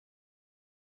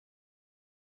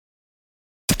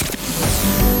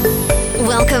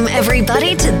Welcome,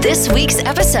 everybody, to this week's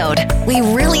episode. We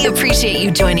really appreciate you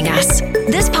joining us.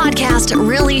 This podcast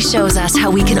really shows us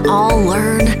how we can all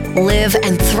learn, live,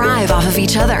 and thrive off of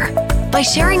each other. By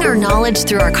sharing our knowledge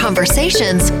through our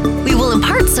conversations, we will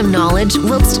impart some knowledge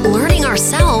whilst learning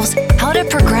ourselves how to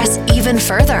progress even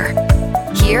further.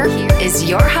 Here is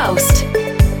your host.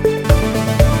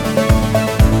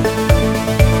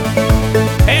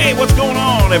 Hey, what's going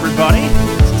on, everybody?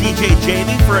 DJ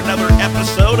Jamie for another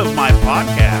episode of my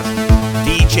podcast,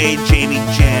 DJ Jamie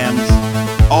Jams,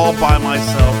 all by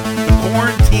myself. The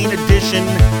quarantine edition.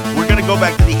 We're going to go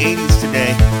back to the 80s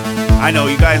today. I know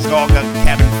you guys all got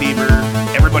cabin fever.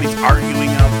 Everybody's arguing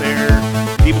out there.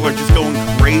 People are just going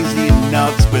crazy and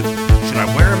nuts with, should I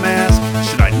wear a mask?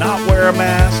 Should I not wear a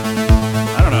mask?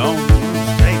 I don't know.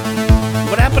 Hey,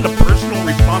 what happened to personal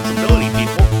responsibility,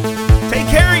 people? Take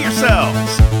care of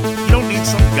yourselves. You don't need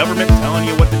some government telling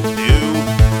you what to do.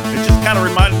 It just kind of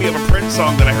reminded me of a Prince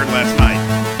song that I heard last night.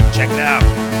 Check it out.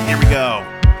 Here we go.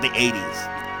 The 80s.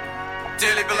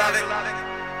 Dearly beloved,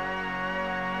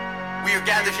 we are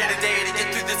gathered here today to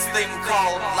get through this thing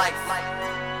called life.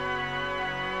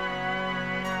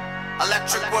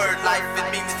 Electric word, life, it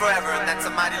means forever, and that's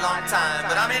a mighty long time.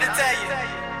 But I'm here to tell you,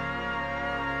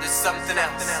 there's something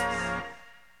else.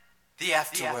 The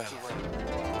afterworld.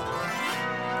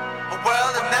 A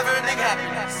world of never-ending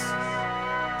happiness.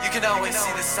 You can always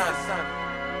see the sun,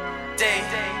 day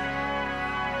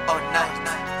or night.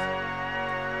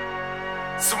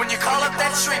 So when you call up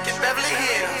that shrink in Beverly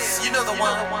Hills, you know the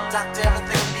one, doctor,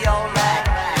 everything will be alright.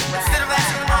 Instead of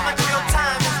asking how much of your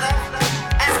time is left,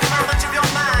 ask him how much of your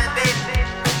mind, baby.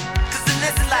 Cause in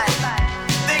this life,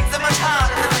 things are much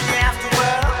harder than in the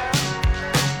afterworld.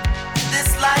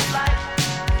 This life,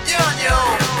 you're on your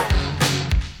own.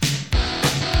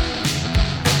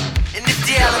 And if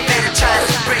the elevator tries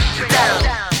to break you down,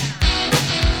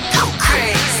 go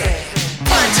crazy,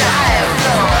 punch a higher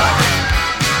floor.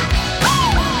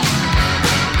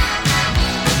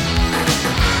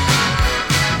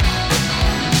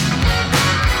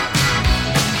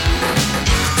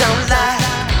 Don't lie,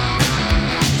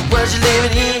 the world you're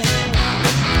living in.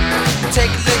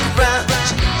 Take a look around,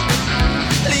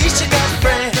 at least you got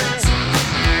friends.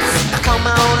 I call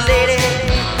my old lady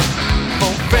for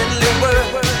a friendly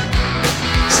word.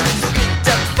 She picked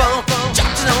up the phone,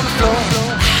 dropped it on the floor.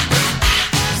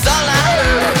 It's all I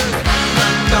heard. I'm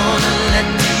not gonna let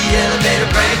the elevator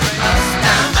break us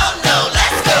down. Oh no,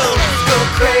 let's go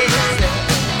crazy.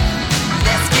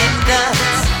 Let's get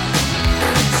nuts.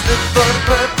 Let's look for the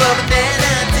purple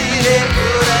banana till they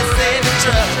put us in the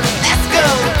truck. Let's go.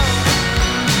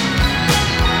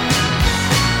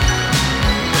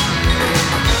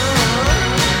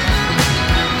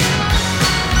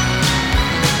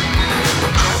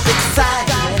 I'm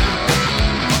excited,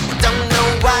 don't know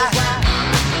why.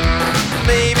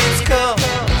 Maybe it's 'cause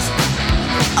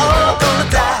we're all gonna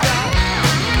die.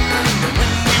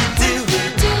 When we do,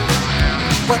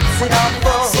 what's it all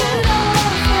for?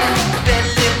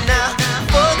 Better live now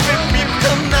before the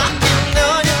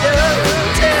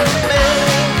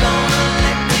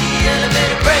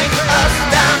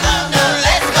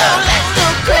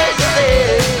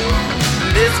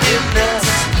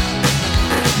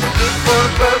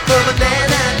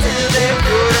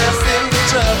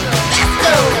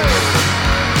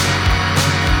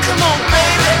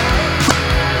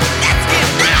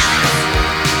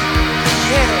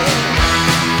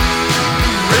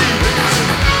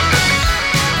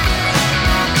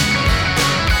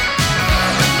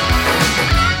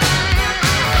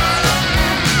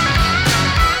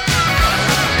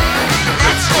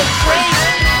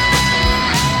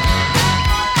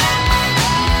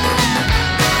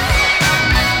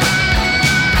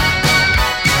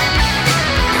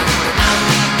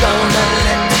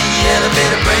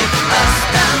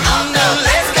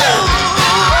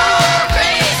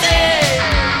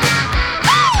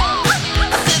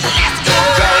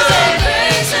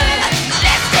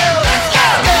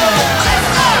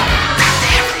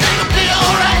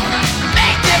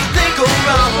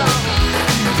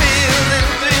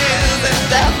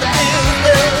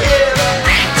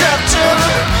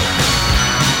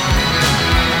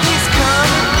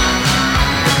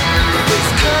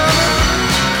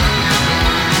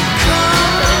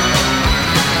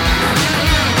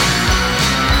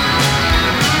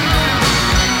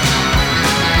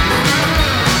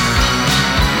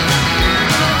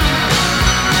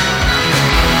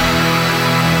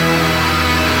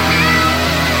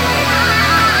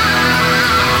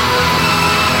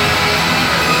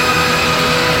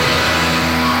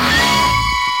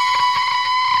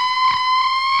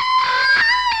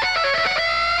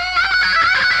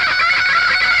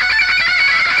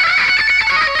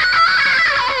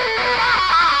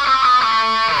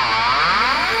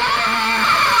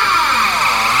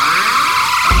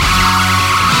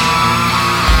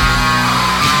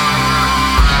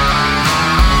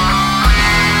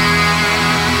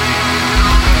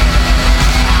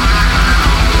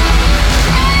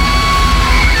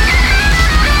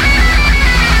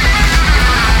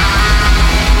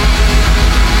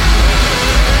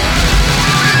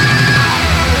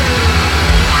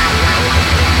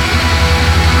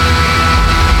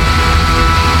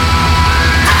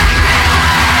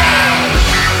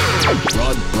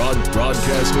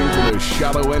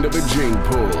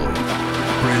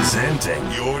Presenting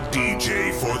your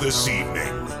DJ for this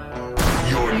evening.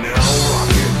 You're now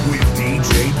rocking with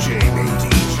DJ Jamie.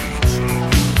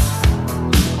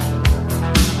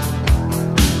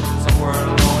 Somewhere in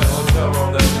a lonely hotel room,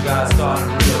 there's a guy starting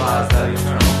to realize that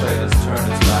eternal fate has turned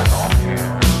its back on here.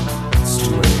 It's 2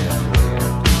 a.m.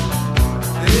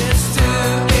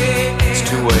 It's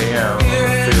 2 a.m. The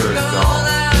fear is gone.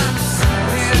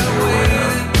 Here we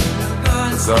are. The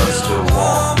gun's still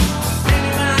warm.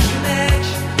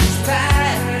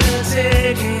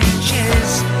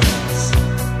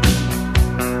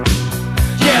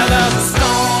 Yeah, there's a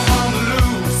storm on the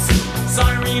loose.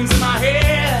 Sirens in my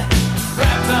head.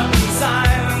 Wrapped up in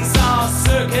silence, all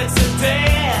circuits are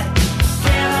dead.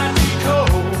 Cannot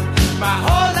decode. My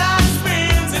whole life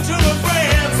spins into a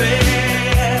frenzy.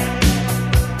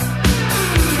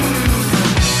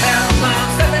 And I'm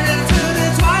stepping into the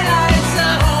twilight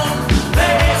zone.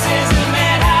 This is the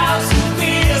madhouse,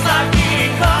 feels like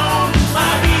being home.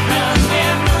 My beacon's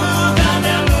been moved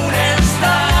under moon and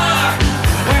star.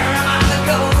 Where am I to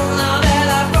go now that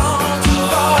I've gone too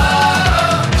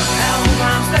far? And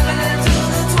I'm stepping into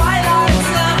the twilight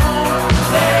zone.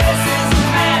 This is the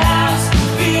madhouse,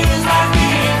 feels like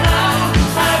being home.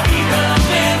 My beacon's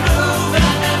been moved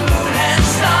under moon and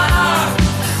star.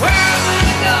 Where am I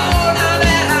to go now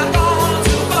that I've gone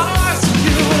too far? So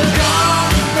you will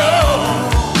gonna know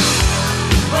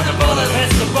when the bullet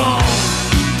hits the bone.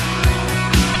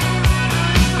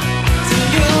 So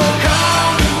you will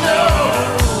gonna know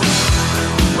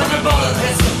when the bullet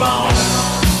hits the bone.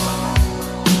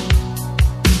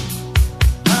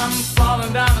 I'm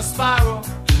falling down a spiral,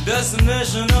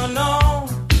 destination unknown.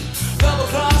 Double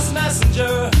cross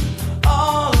messenger,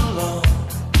 all alone.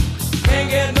 Can't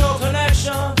get no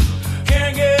connection,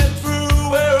 can't get through.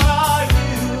 Where are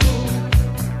you?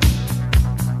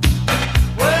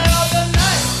 Well, the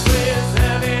night weighs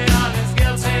heavy on his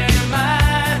guilty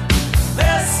mind.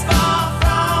 This far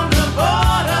from the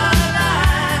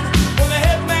borderline. When the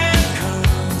hitman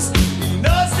comes, he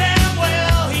knows damn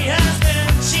well he has been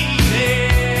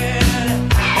cheated.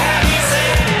 And he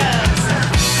says,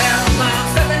 "I'm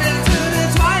stepping into the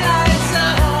twilight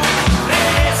zone.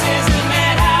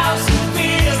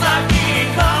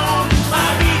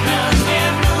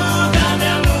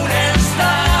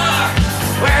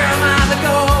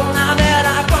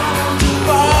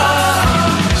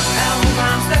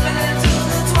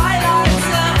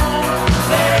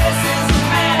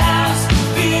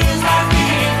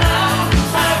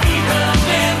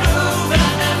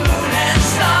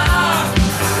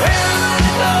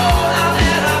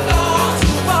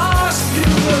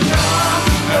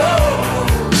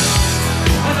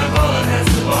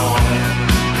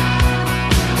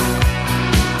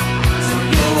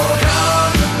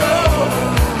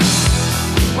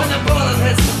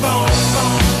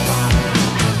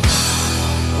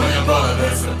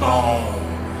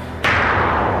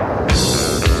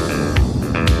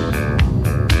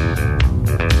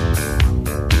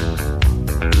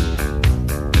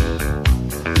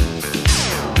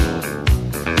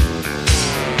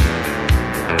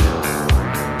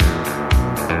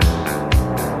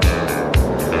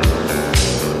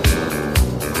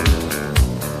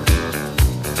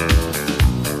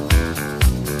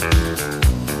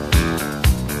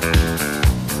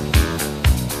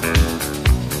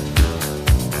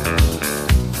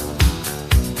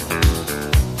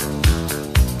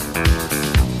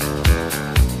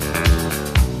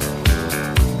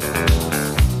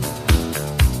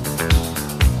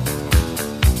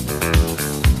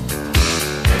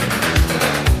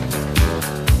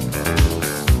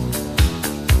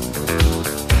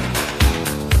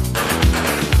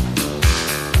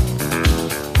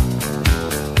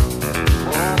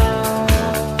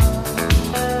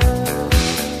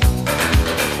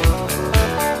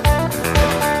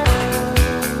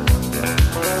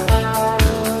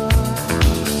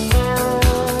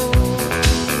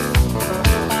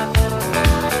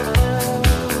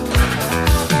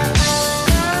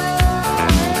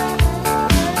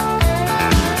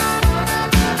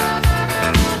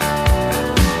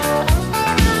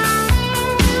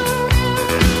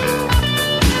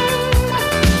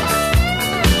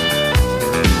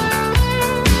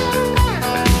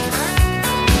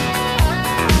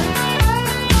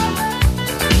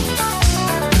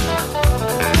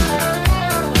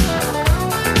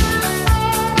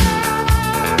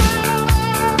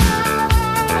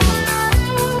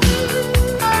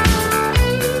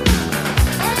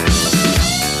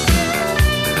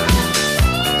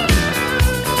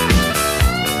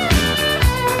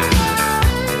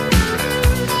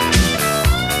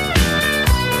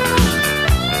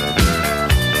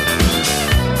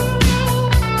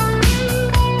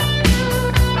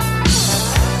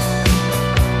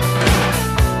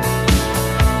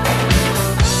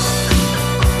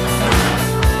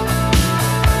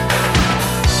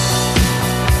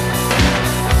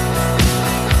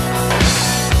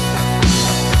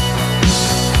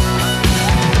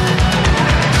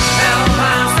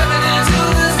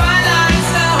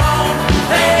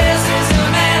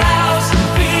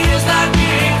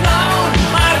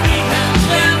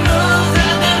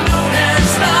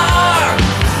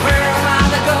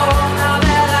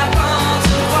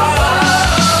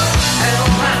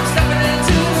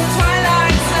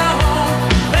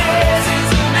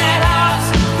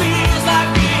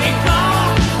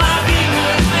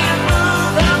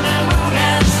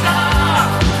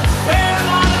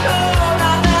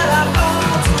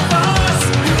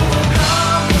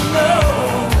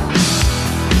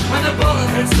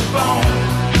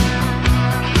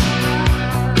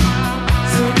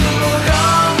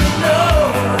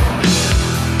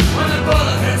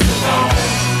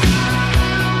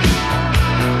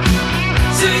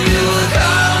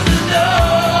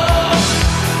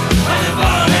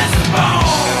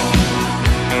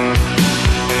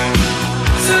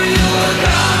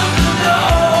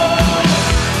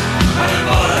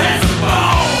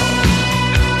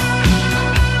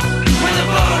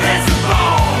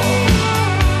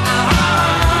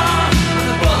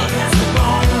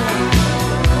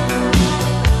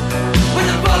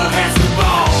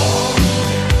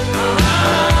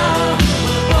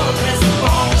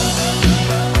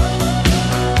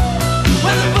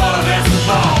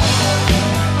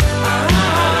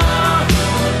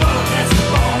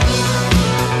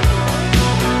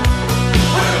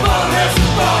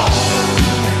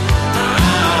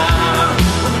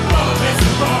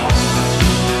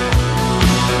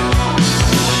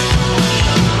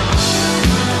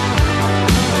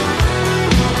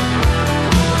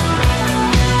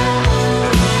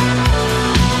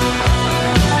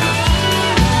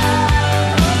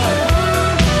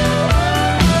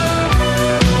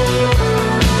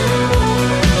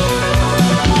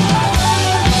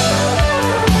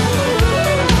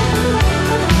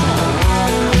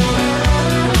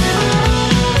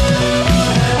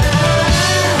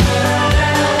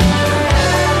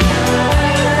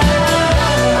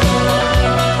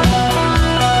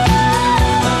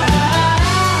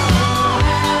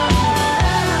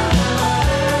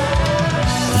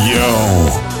 Yo,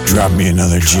 drop me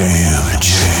another jam.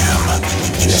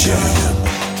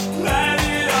 Let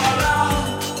it all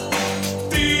out.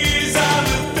 These are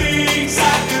the things I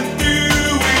can do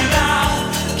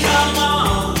without. Come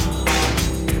on,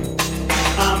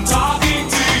 I'm talking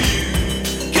to you.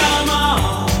 Come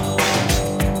on.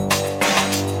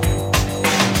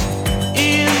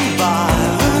 In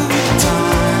violent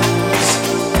times,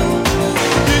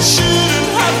 you shouldn't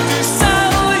have to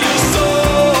sell your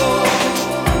soul.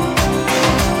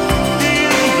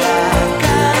 In black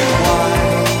and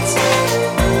white,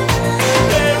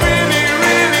 they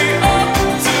really ought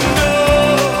to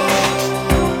know.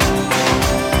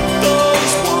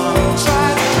 Those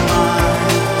one-track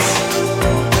minds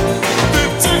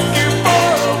that took you for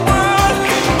a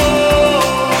working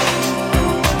more.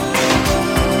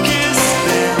 Kiss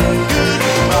them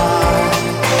goodbye.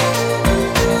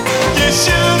 You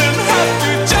shouldn't have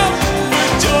to jump for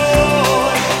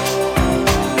joy.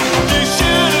 You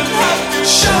shouldn't have to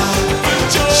shout for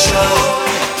joy.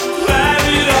 Let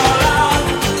it all out.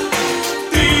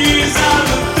 These are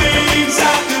the things I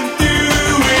can do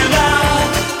without.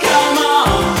 Come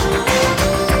on,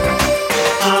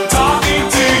 I'm talking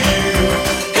to you.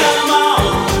 Come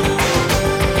on.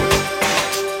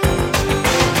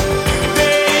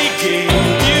 They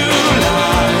gave you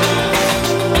life,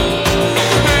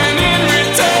 and in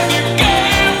return you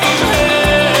gave them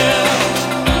hell.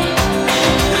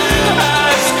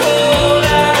 As cold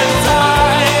as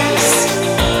ice.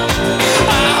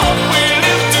 I hope we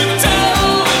live to tell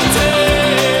the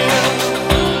tale.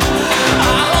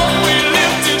 I hope we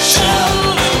live to show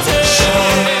the tale.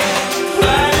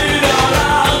 Let it all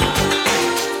out.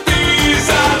 These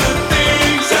are the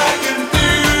things I can do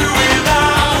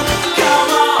without.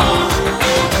 Come on,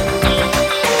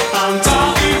 I'm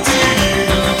talking to you.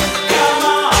 Come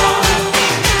on.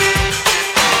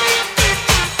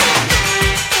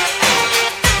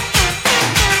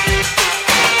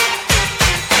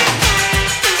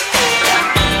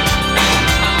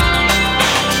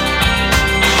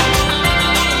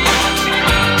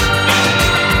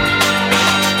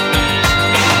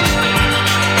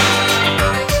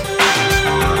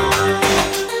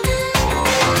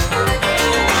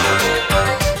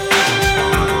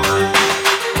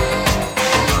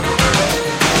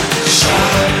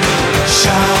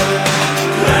 Shout,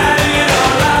 let it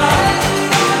all out.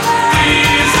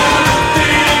 These are the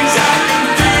things I can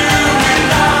do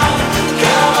without.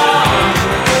 Come on,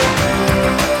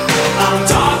 I'm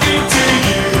talking to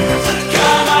you.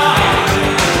 Come on.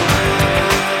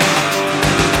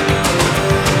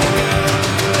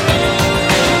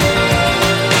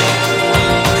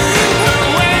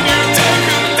 When you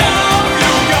take down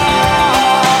your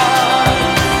guard,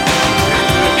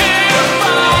 if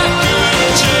I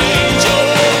could change your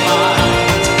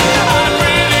mind, I'd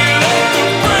really love to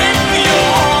break your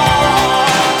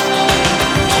heart.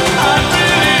 I'd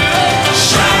really love to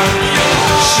shout your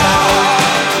shout.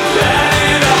 Let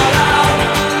it all out.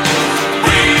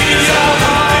 These are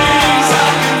the things I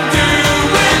can do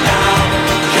without.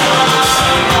 Come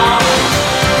on,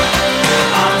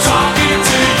 I'm talking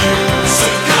to you, so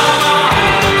come on.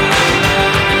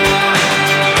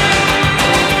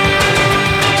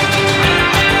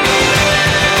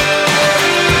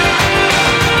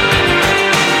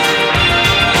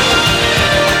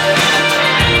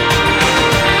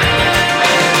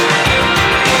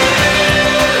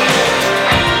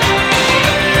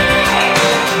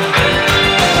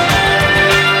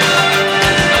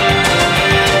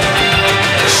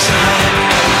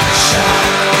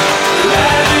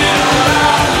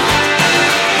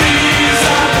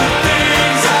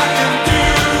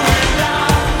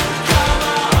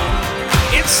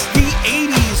 It's the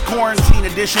 80s quarantine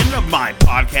edition of my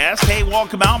podcast. Hey,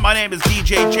 welcome out. My name is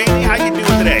DJ Jamie. How you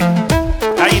doing today?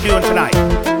 How you doing tonight?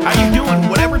 How you doing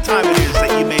whatever time it is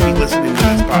that you may be listening to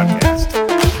this podcast?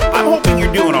 I'm hoping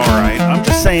you're doing all right. I'm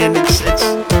just saying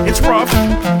it's rough.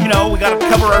 You know, we got to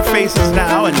cover our faces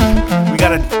now, and we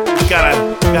gotta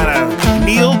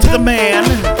kneel to the man.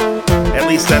 At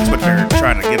least that's what they're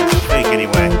trying to get us to think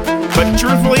anyway. But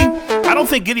truthfully, I don't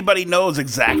think anybody knows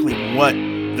exactly what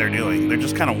they're doing. They're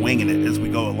just kind of winging it as we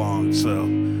go along. So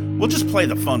we'll just play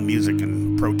the fun music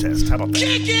and protest. How about that?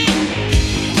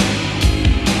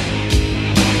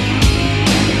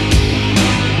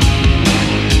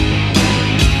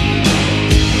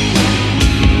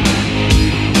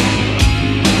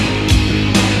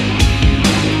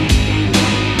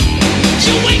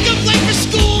 You wake up late for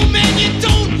school, man, you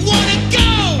don't wanna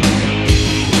go.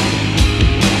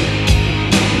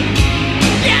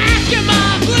 You ask your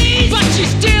mom, please, but she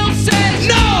still says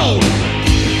no.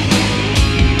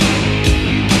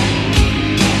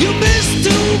 You miss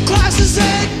 2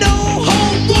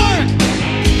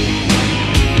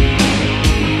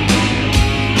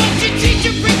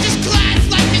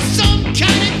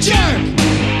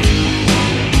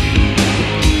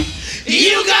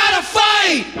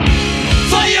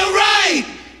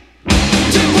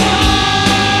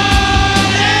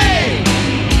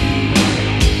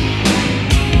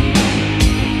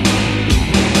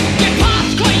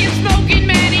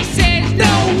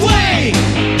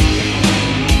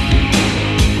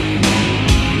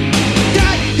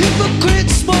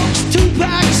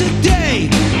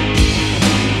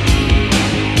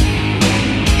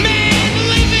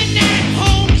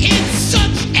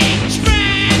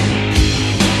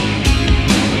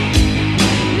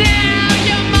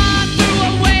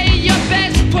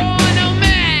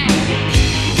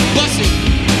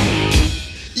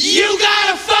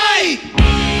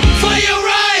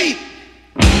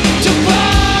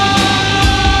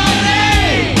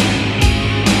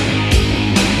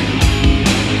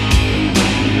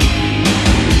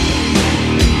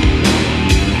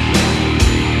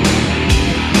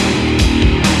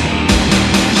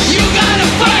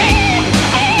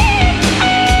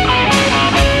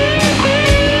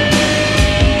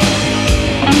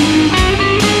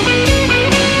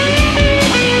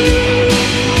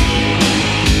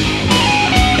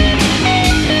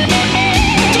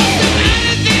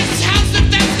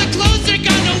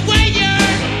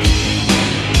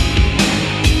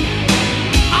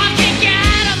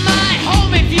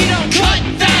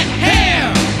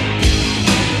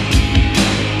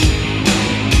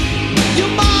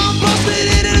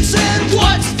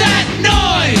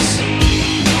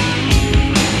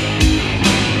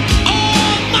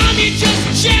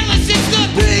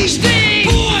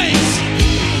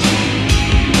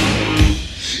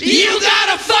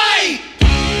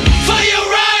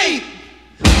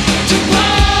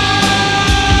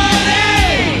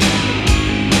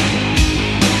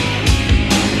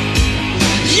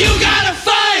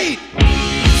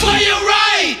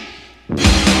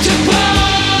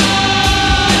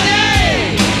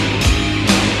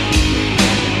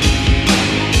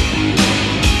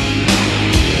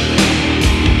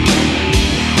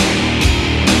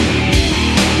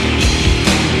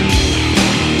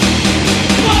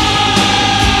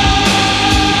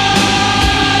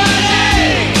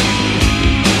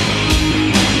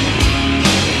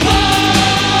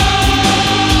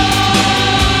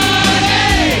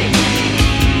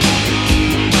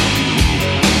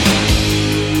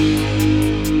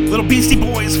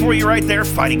 right there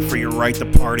fighting for your right to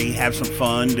party, have some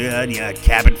fun, dude. Yeah,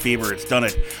 cabin fever, it's done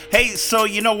it. Hey, so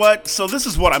you know what? So this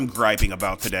is what I'm griping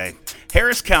about today.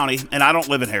 Harris County, and I don't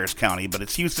live in Harris County, but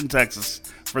it's Houston, Texas,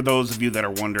 for those of you that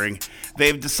are wondering.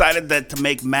 They've decided that to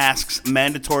make masks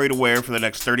mandatory to wear for the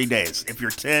next 30 days if you're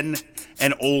 10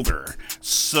 and older.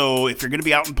 So if you're going to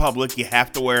be out in public, you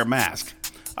have to wear a mask.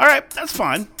 All right, that's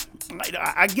fine.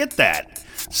 I get that.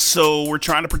 So we're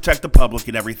trying to protect the public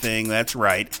and everything. That's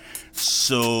right.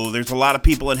 So there's a lot of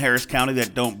people in Harris County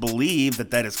that don't believe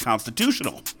that that is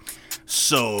constitutional.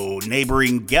 So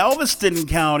neighboring Galveston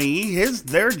County,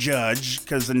 their judge,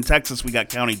 because in Texas we got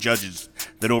county judges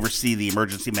that oversee the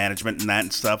emergency management and that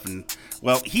and stuff. And,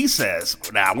 well, he says,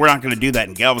 nah, we're not going to do that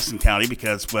in Galveston County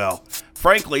because, well,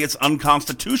 frankly, it's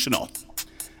unconstitutional.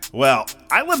 Well,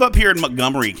 I live up here in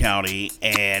Montgomery County,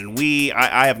 and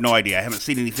I have no idea. I haven't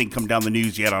seen anything come down the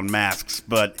news yet on masks,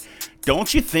 but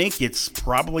don't you think it's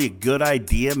probably a good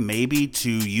idea maybe to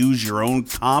use your own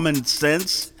common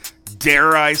sense?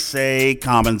 Dare I say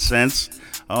common sense?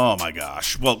 Oh my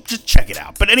gosh. Well, just check it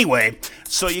out. But anyway,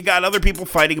 so you got other people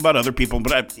fighting about other people,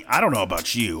 but I don't know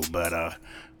about you, but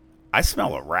I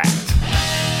smell a rat.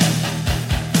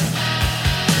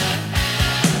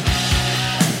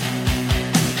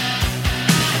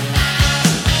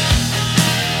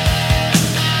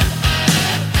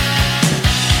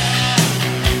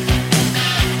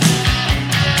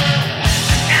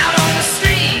 Out on the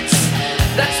streets,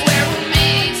 that's where we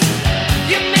meet.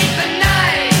 You make the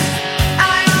night,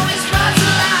 I always cross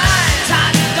the line.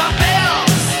 Tighten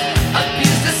doorbells,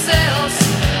 abuse the cells,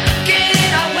 get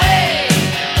in our way.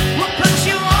 We'll put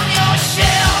you on your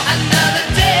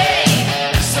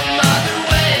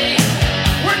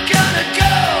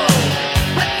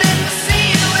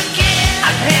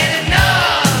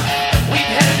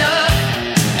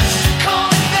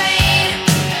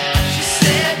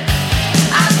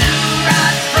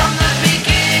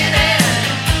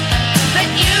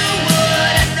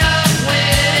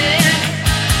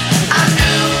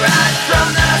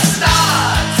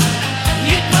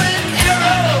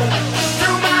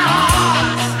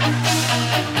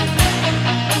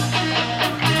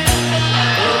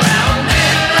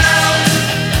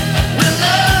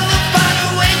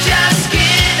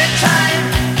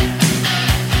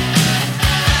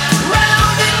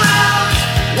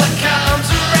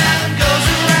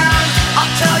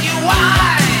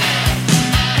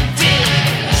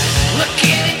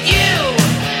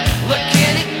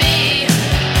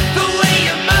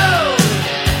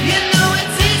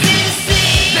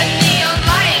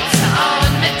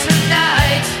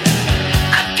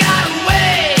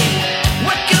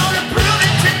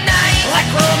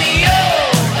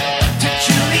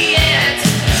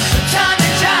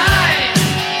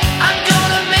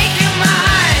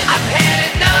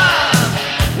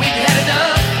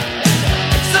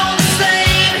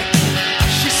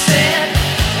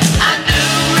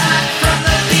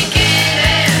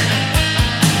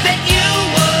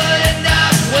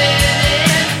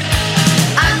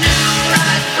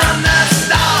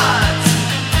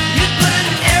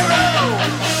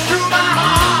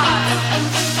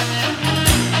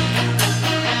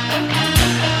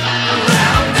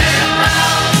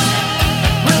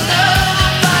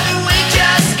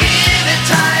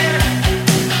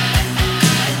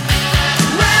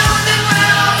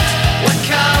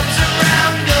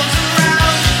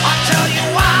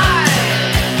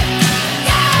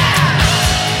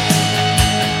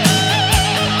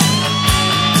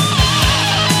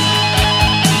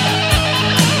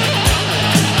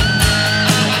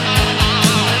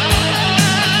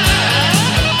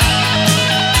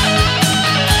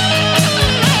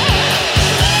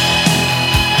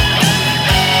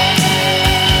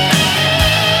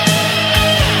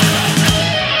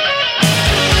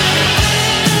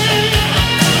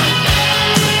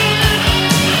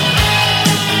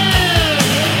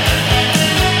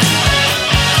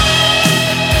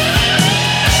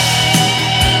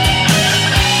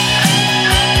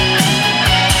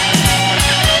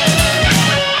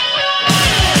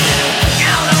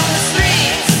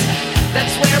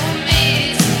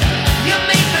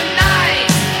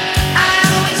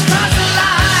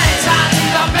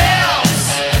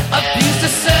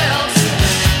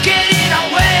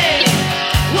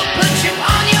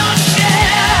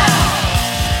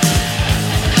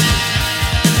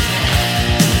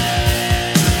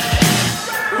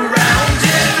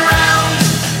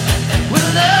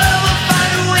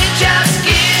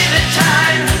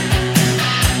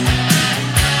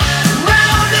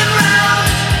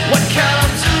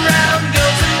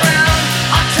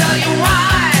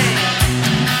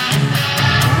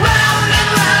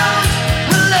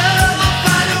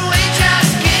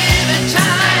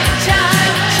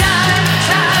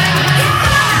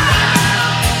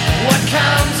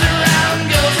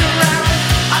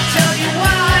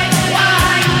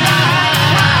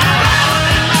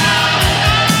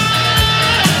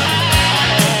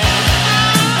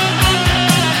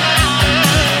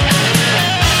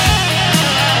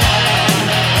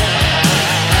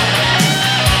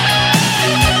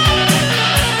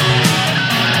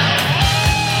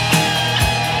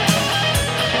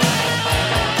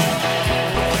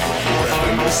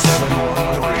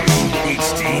 713.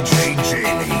 It's DJ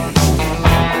Jamie.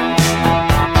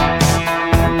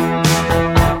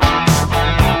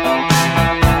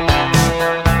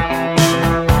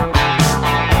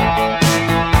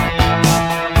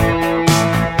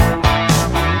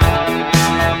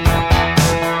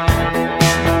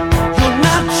 You're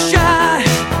not shy,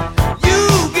 you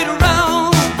get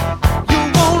around. You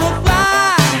wanna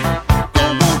fly,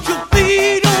 don't want your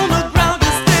feet on the ground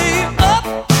to stay up.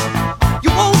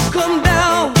 You won't come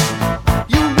down.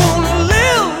 You wanna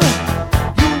live,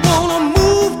 you wanna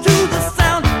move to the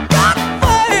sound. Got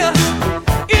fire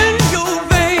in your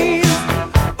veins,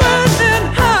 burning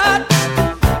hot,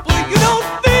 but you don't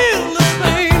feel the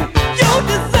pain. Your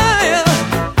desire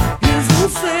is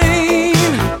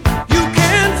insane. You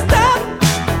can't stop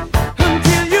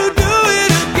until you do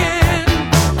it again.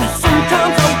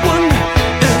 Sometimes I wonder,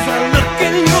 as I look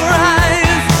in your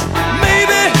eyes,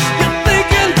 maybe you're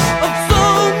thinking of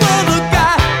some other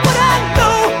guy. But I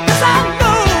know, 'cause I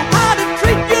know how to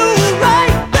treat you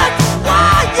right. That's why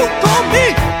you call me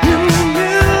in the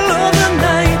middle of the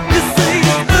night. You say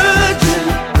it's urgent,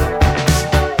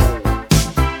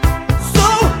 so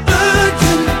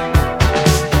urgent.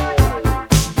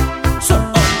 So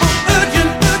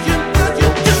urgent, urgent,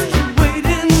 urgent. Just you wait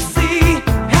and see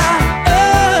how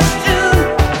urgent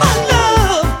my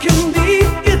love can be.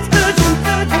 It's urgent,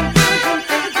 urgent,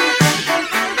 urgent,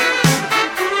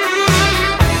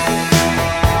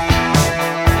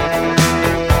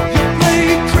 You play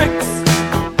tricks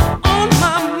on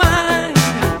my mind.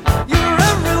 You're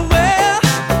everywhere,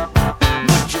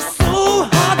 but you're so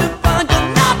hard to find. You're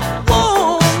not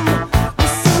warm or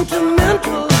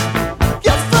sentimental.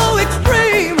 You're so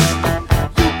extreme.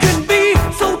 You can be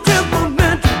so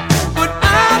temperamental, but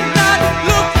I'm not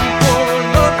looking for a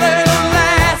love that'll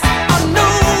last. I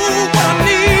know what I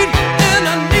need, and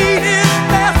I need it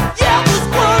fast. Yeah, there's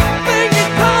one thing in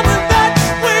common that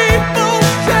we both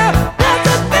share. There's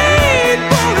a need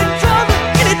for each other,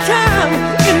 anytime,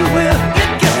 anywhere.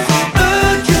 It gets so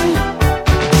urgent,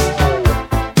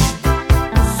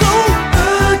 so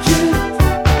urgent.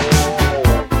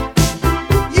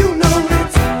 You know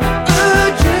it's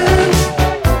urgent.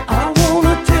 I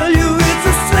wanna tell you it's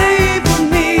a slave for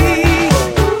me.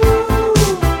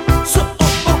 So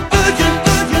urgent,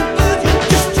 urgent, urgent.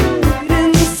 Just you wait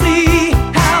and see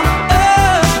how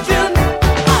urgent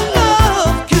my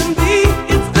love can be.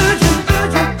 It's urgent,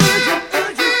 urgent,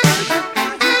 urgent,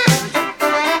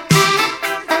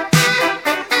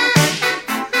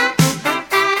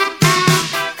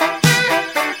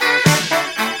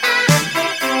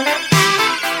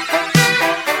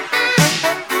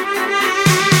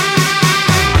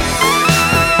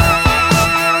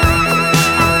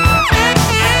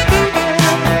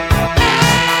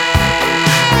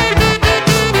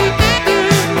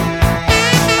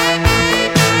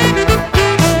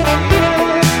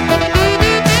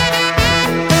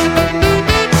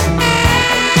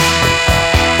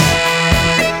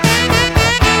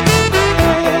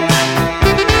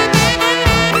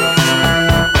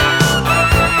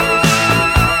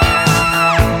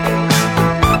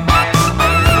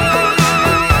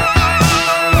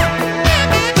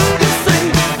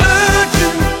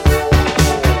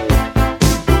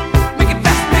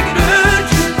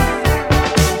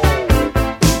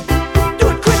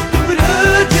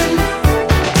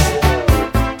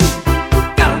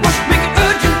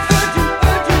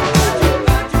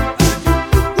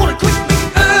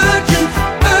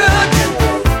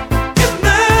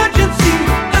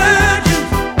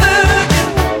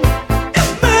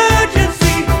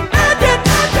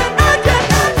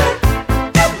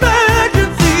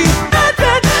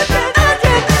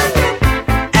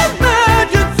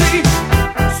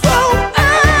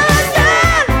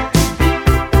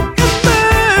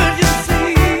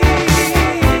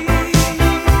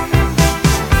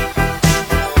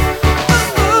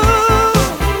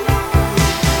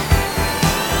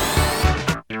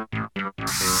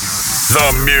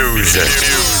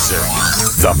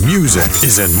 The music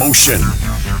is in motion.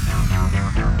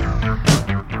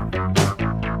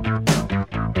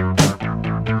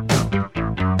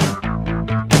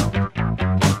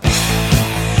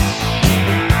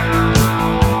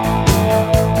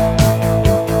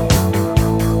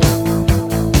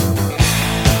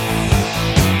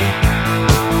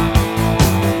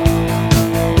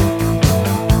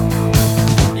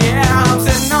 Yeah, I'm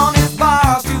sitting on this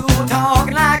bar stool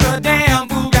talking like a damn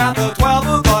fool. Got the 12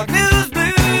 o'clock news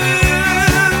blues.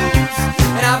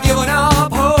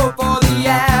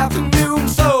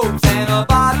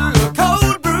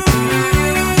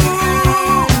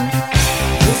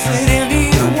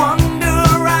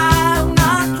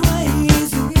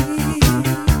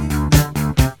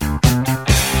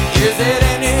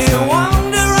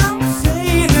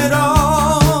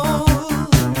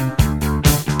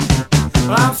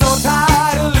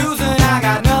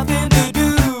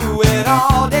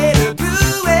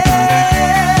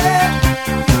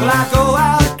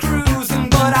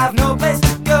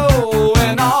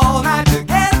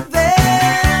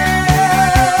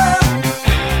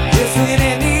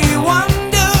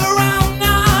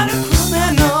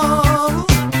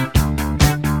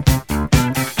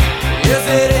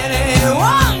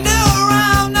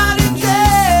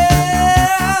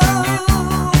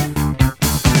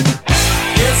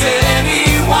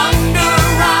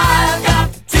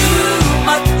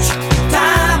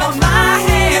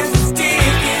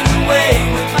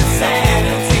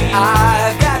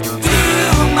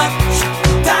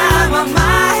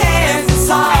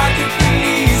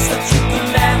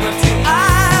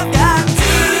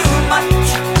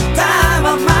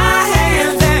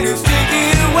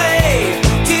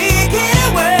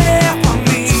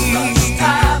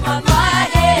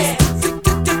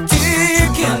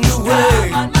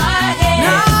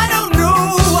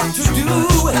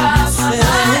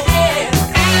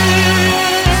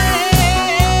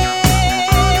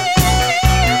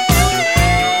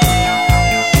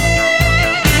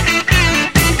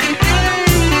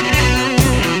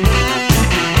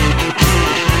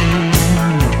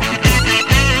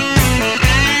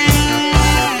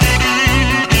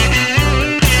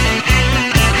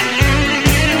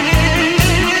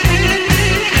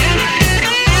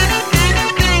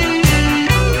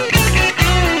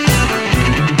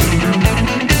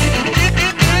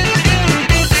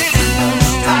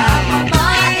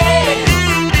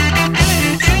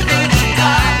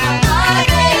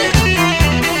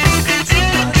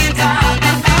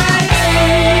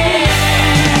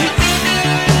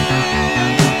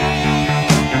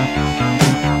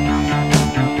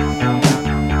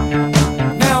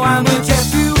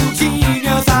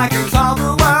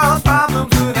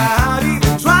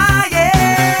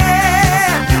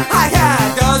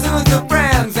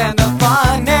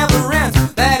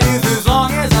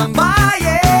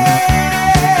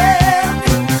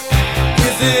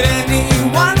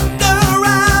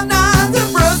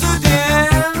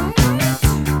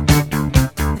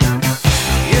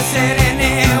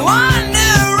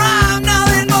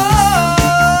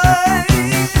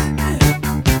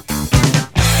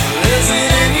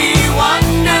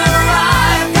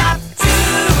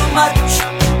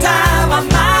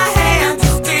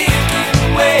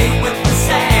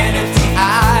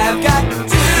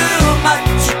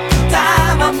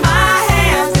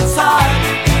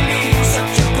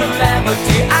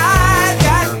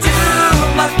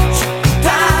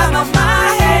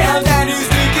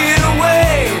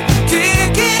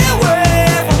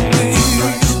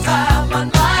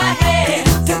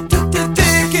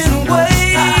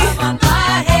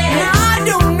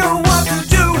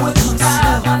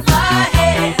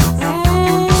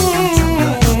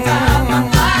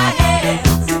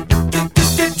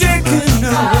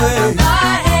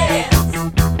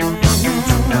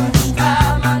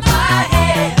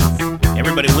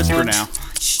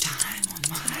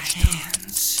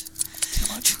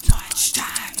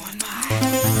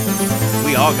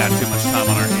 all got too much time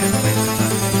on our hands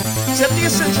lately. Except the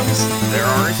essentials. There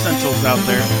are essentials out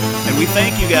there. And we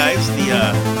thank you guys, the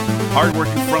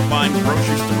hardworking frontline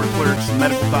grocery store clerks,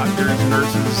 medical doctors,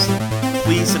 nurses,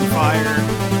 police and fire,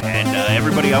 and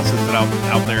everybody else that's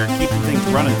out there keeping things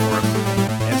running for us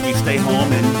as we stay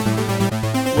home and,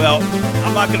 well,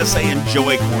 I'm not going to say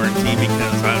enjoy quarantine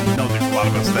because I know there's a lot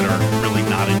of us that are really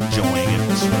not enjoying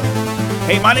it. So.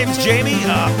 Hey, my name's Jamie.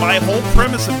 My whole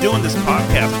premise of doing this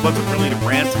podcast wasn't really to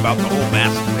rant about the whole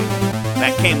mask thing.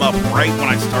 That came up right when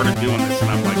I started doing this, and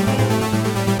I'm like,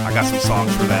 oh, I got some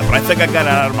songs for that. But I think I got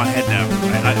it out of my head now.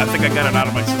 I think I got it out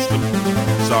of my system.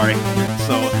 Sorry.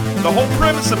 So the whole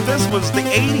premise of this was the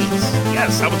 80s.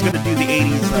 Yes, I was going to do the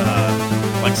 80s,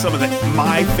 like some of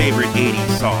my favorite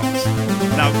 80s songs.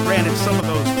 Now, granted, some of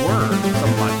those were some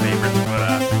of my favorites,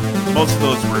 but most of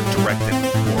those were directed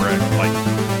more at, like,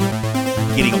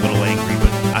 getting a little angry,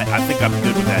 but I think I'm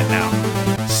good with that now.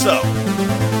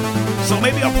 So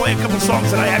maybe I'll play a couple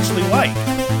songs that I actually like.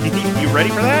 You ready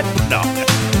for that? No.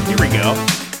 Here we go.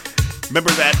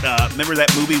 Remember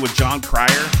that movie with John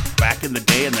Cryer back in the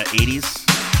day in the 80s?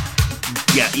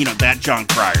 Yeah, you know, that John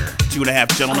Cryer.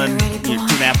 2.5 Gentlemen,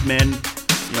 2.5 Men.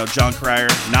 You know, John Cryer.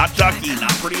 Not Ducky,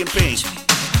 not Pretty in Pink.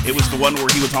 It was the one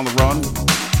where he was on the run.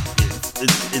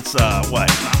 It's what?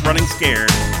 Not Running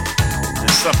Scared.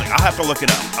 It's something. I'll have to look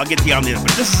it up. I'll get to you on the end.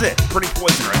 But this is it. Pretty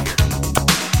Poison right here.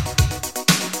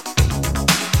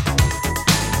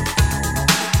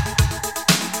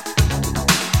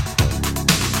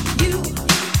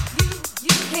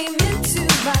 You came into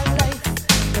my life.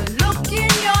 The look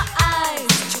in your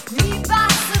eyes took me by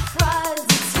surprise.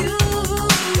 It's you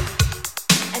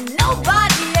and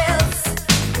nobody else.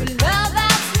 Your love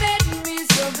has made me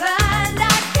so blind I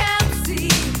can't see.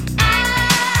 I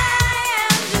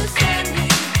am just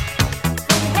standing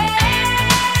from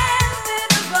heaven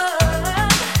above.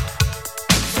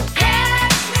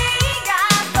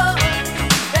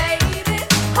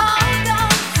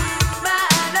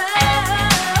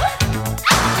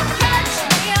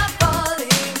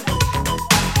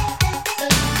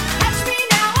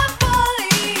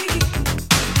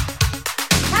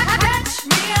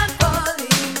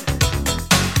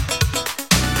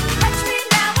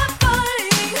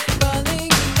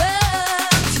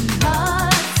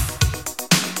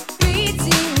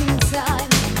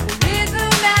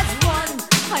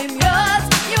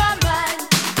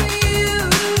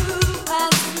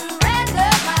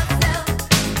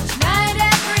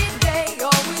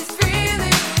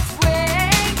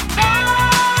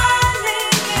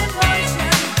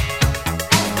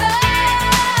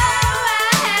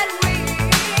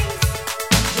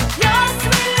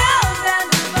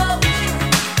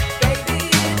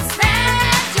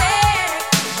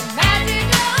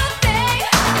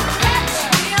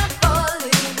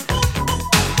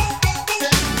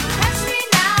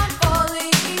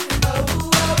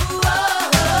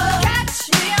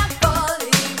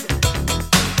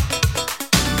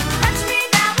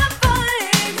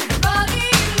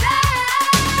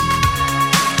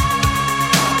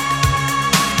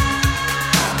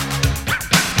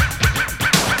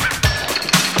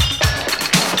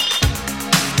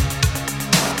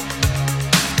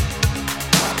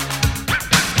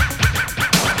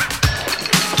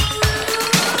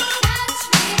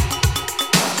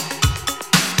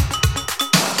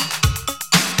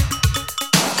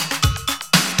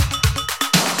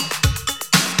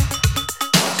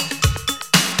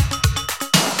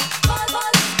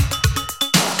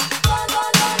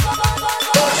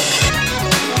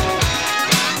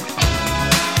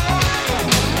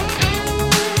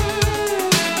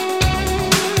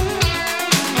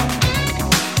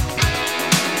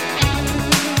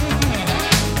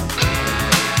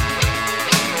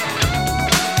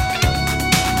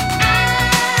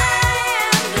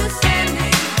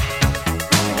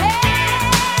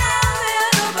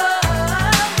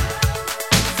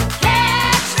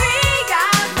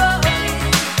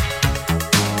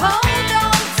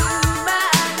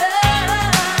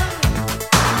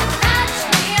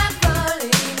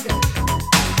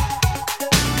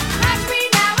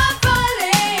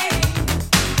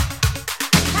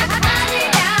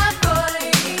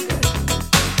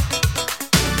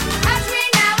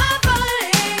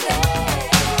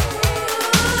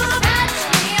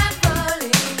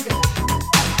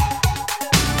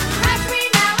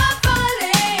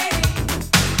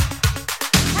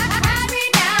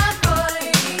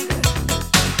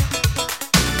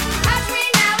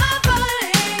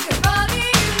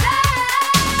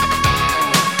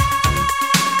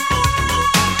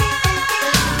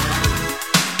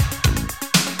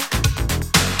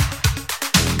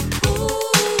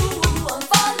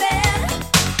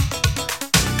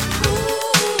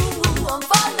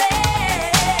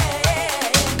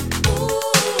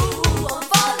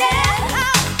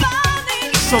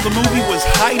 So the movie was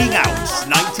Hiding Out,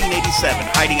 1987.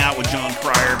 Hiding Out with John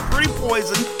Cryer. Pretty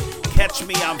Poison, Catch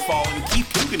Me, I'm Falling.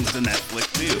 Keith Coogan's in that flick,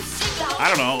 too. I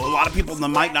don't know, a lot of people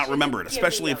might not remember it,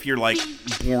 especially if you're, like,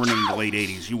 born in the late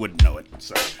 80s. You wouldn't know it.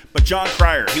 So. But John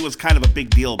Cryer, he was kind of a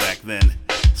big deal back then.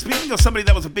 Speaking of somebody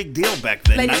that was a big deal back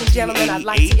then, Ladies and gentlemen, I'd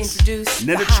like to introduce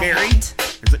Nina the Cherry. hi-hat.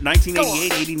 Is it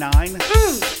 1988, 89?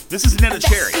 This is Nina That's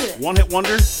Cherry, good. one-hit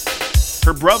wonder.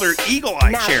 Her brother, Eagle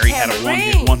Eye Now Cherry, had a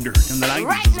Tambourine. one-hit wonder in the 90s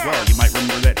Right as now. well. You might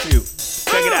remember that too.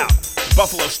 Check it out.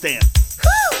 Buffalo Stamp.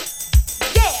 Woo!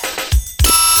 Yeah.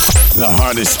 The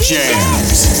hardest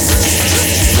jams.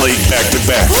 Played back to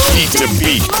back, beat to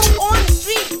beat. On the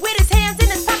street with his hands in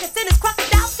his pockets and his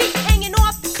crocodile feet hanging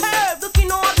off the curb,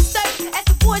 looking all disturbed as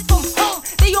the boys from home.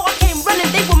 They all came running,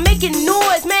 they were making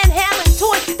noise, manhandling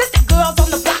toys. That's the girls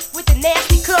on the block with the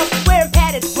nasty curls, wearing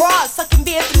padded bras, sucking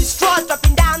beer through the straws,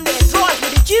 dropping down their drawers. Where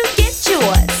did you get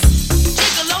yours?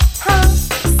 Gigolo, huh?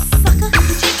 Sucker.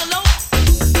 Gigolo.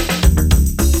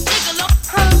 Gigolo,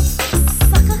 huh?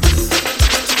 Sucker.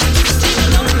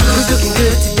 Who's looking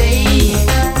good today?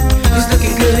 Who's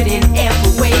looking good in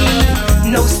every way?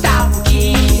 No style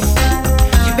rookie.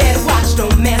 You better watch,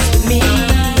 don't mess with me.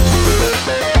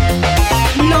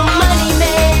 No money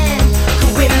man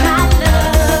could win my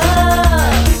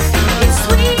love. It's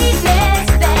sweetness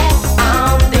that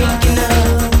I'm thinking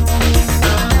of.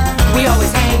 We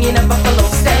always hang in a buffalo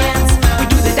stance. We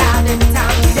do the dive every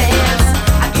time we dance.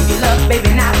 I give you love,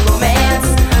 baby, not romance.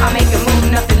 I make a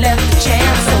move, nothing left to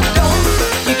chance. So don't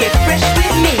you get fresh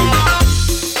with me.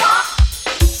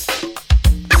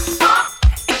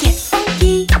 Get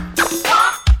funky.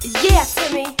 Yeah,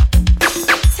 Timmy.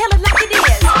 Tell it like it is.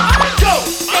 Go!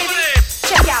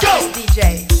 Check out this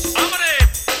DJ.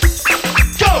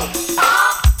 So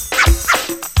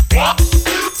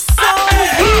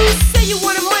you say you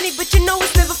wanted money, but you know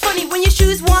it's never funny when your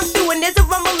shoes walk through and there's a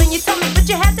rumble in your tummy. But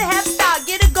you have to have style,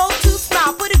 get a go-to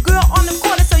smile, put a girl on the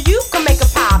corner so you can make a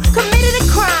pile. Committed a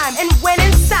crime and went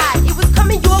inside. It was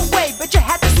coming your way, but you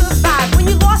had to survive. When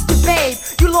you lost your babe,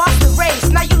 you lost the race.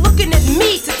 Now you're looking at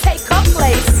me to take her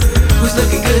place. Who's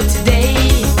looking good today?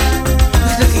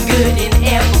 Who's looking good in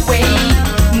every way?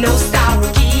 No style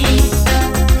rookie.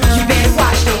 You better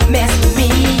watch, don't mess with me.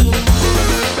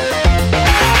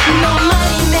 No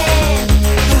money man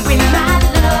can win my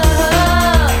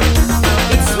love.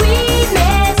 It's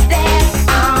sweetness that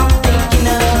I'm thinking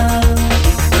of.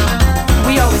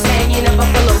 We always hang in a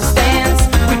buffalo stance.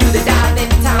 We do the dive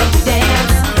every time we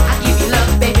dance. I give you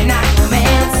love, baby, not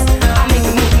romance. I make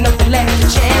a move, nothing left to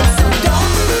chance. So don't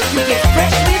you get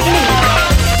fresh with me.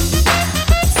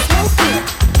 Smoking,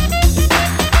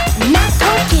 not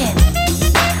talking.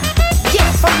 Yeah,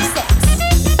 funky sex.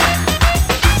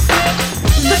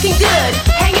 Looking good,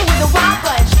 hanging with a wild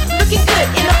bunch. Looking good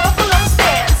in a buffalo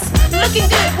stance. Looking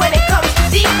good when it comes to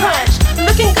deep punch.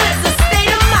 Looking good's a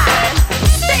state of mind.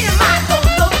 State of mind, don't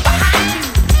look behind you.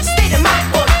 State of mind,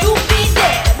 or you'll be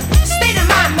dead. State of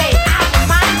mind, may I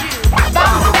remind you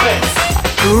about the face.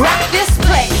 Rock this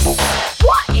place.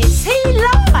 What is he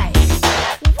like?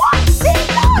 What's he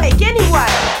like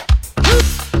anyway?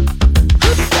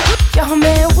 Yo,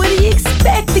 man, what do you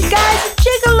expect? The guy's a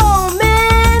gigolo,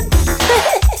 man.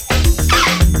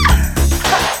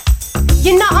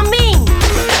 You know what I mean?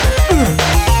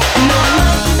 No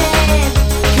money man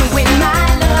can win my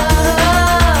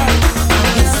love.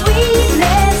 It's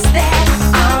sweetness that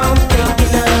I'm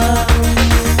thinking of.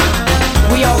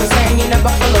 We always hang in a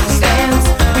buffalo stance.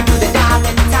 We do the dive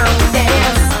every time we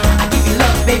dance. I give you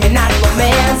love, baby, not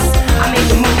romance. I make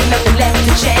a move, nothing left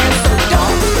to chance. So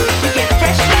don't you get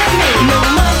fresh with me. No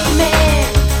money man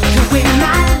can win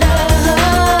my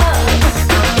love.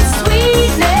 It's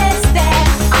sweetness that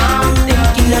I'm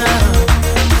thinking of.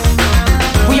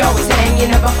 We always hang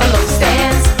in a buffalo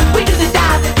stance. We do the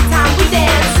dive every time we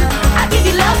dance. I give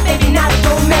you love, baby, not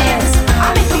romance.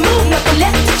 I make a move, nothing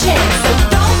left to chance. So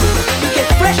don't you get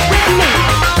fresh with me.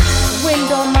 Wind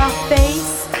on my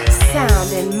face,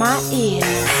 sound in my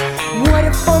ears,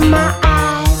 water for my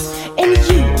eyes, and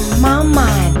you on my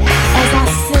mind. As I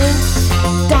sing,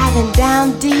 diving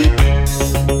down deep,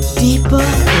 deeper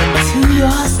into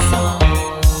your soul.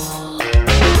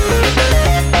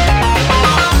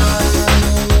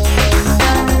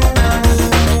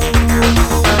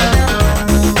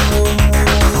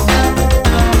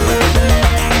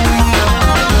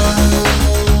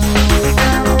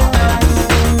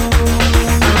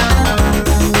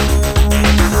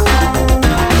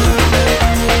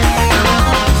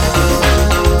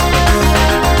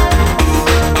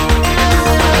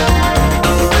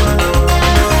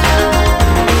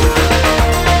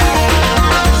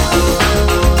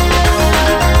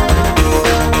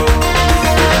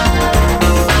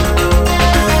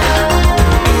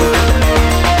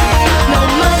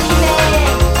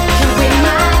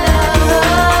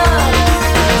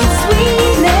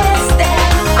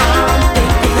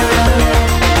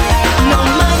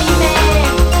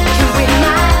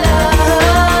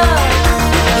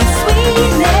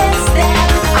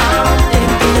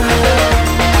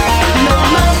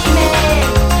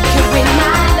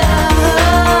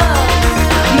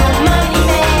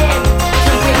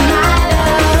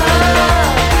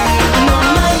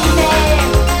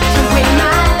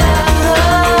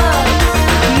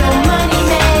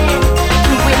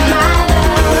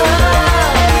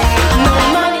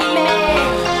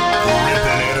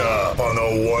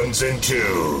 ones and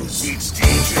twos. It's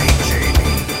DJ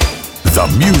Jamie. The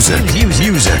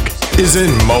music is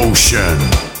in motion.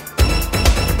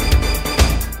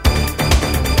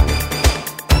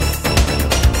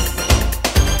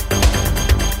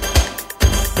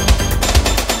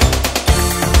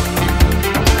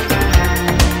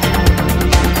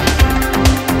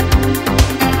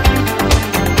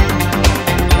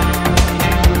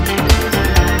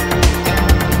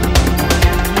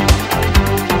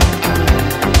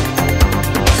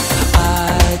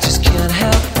 I just can't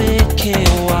help thinking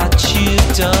what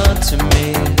you've done to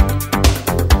me.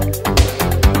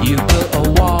 You built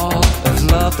a wall of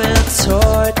love and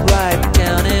tore it right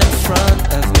down in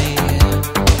front of me.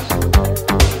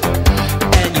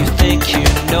 And you think you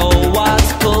know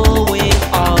what's going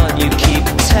on. You keep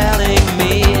telling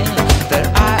me that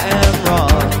I am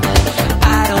wrong.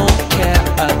 I don't care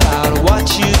about what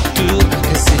you do,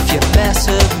 'cause if you mess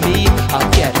with me, I'll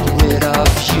get rid of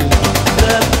you.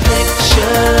 The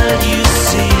picture you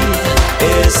see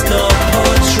is no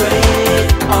portrait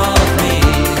of me.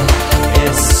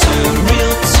 It's too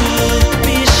real to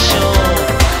be shown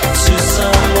to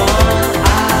someone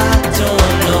I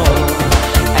don't know.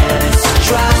 And it's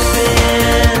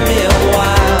driving me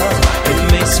wild. It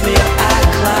makes me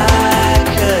act like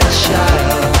a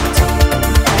child.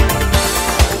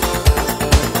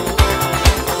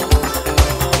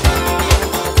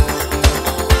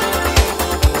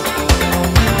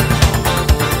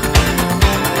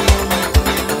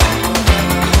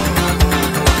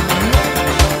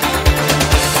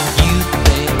 You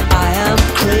think I am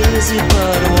crazy,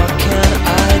 but what can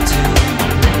I do?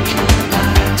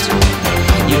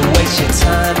 You waste your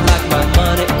time like my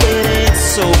money. It ain't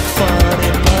so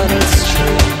funny, but it's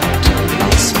true.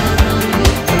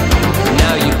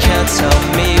 Now you can't tell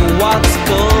me what's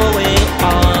going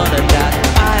on and that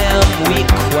I am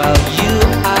weak while you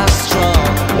are strong.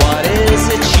 What is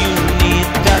it you need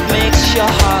that makes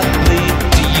your heart bleed?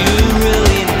 Do you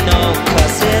really know?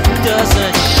 'Cause it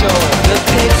doesn't show. The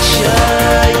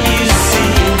picture you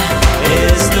see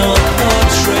is no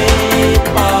portrait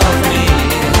of me.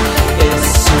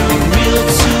 It's too real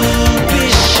to be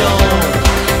shown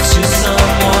to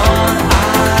someone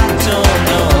I don't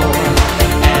know.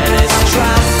 And it's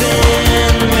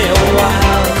driving me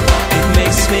wild. It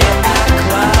makes me act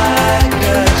like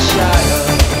a child.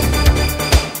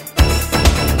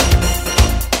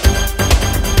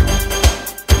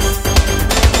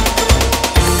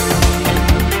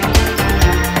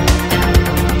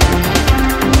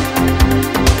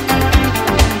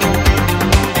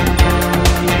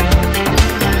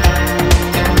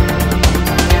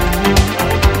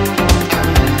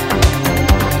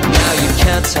 Now you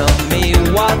can't tell me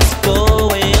what's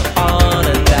going on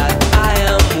and that I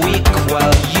am weak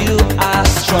while you are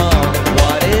strong.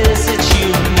 What is it you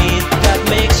need that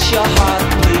makes your heart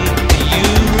bleed? Do you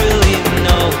really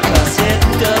know? 'Cause it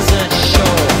doesn't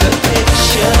show. The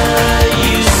picture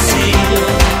you see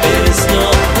is no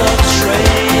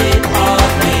portrait of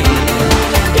me.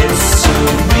 It's too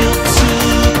real to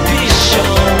be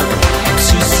shown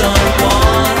to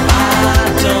someone I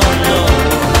don't know.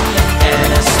 And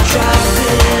it's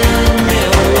driving me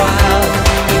wild.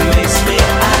 It makes me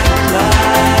act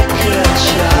like a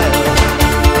child.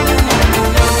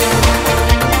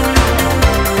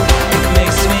 It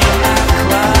makes me act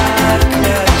like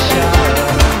a child.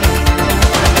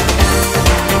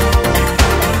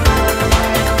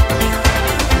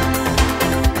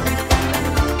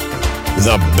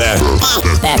 The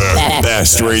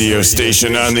best radio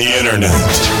station on the internet.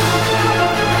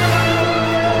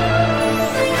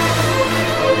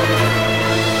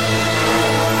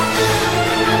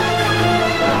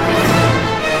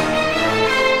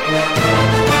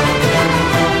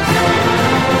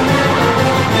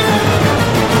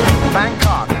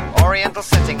 Bangkok, Oriental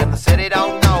sitting in the city,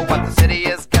 don't know what the city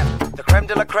is getting. The creme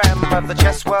de la creme of the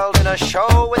chess world in a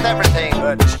show with everything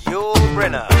but Yul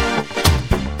Brynner.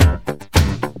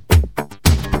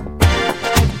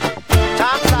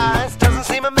 Time flies, doesn't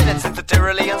seem a minute since the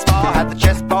Tyrolean spa had the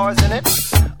chess bars in it.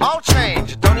 All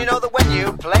change, don't you know that when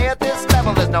you play at this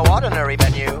level, there's no ordinary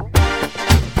venue?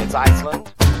 It's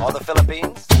Iceland, or the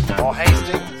Philippines, or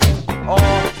Hastings, or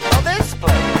this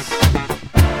place.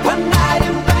 One night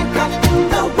in Bangkok, in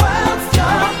the world's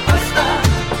your oyster.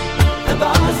 The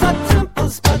bars are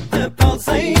temples, but the pulse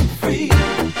ain't free.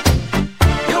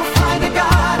 You'll find a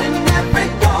god in every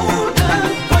golden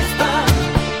oyster,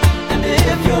 and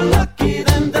if you're lucky,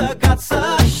 then the god's a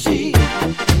she.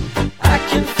 I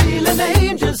can feel an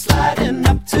angel sliding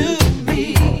up to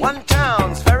me. One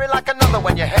town's very like another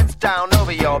when your head's down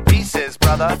over your pieces,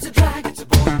 brother. It's a drag, it's a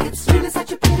bore, it's really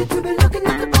such a pity to be looking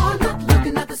at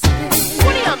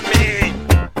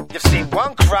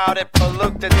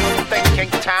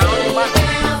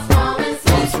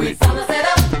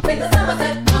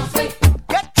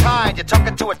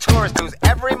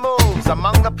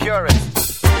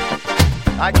purist.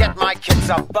 I get my kicks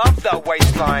above the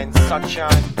waistline,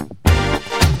 sunshine.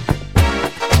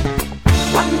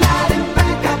 One night in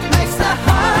Bangkok makes a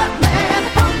hard man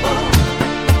humble.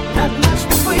 Not much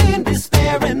between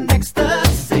despair and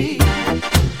ecstasy.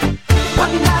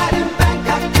 One night in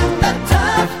Bangkok and the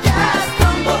tough guys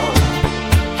stumble.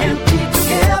 Can't be too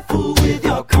careful with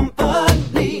your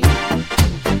company.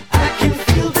 I can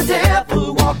feel the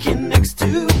devil walking next to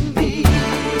me.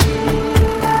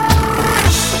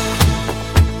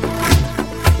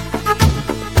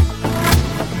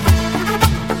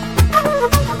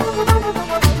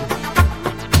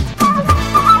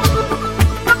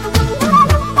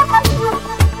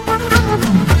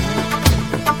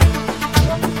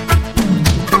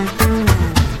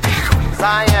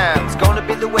 Cyan's gonna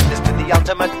be the witness to the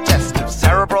ultimate test of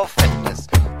cerebral fitness.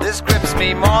 This grips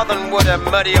me more than would a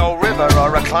muddy old river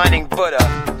or reclining Buddha.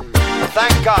 But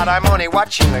thank God I'm only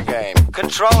watching the game,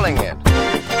 controlling it.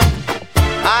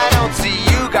 I don't see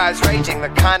you guys rating the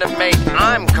kind of mate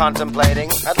I'm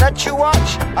contemplating. I'd let you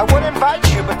watch, I would invite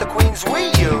you, but the queens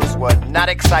we use would not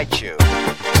excite you.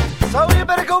 So you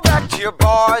better go back to your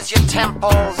bars, your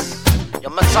temples,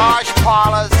 your massage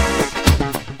parlors.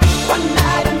 One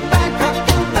night in Bangkok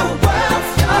and the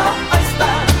world's your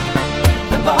oyster.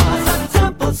 The bars are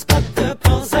temples, but the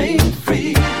pearls ain't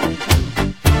free.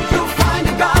 You'll find a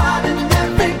god in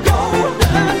every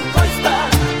golden oyster.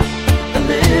 A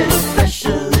little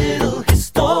special, little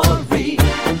history.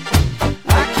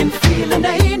 I can feel an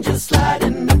angel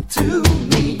sliding up to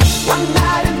me. One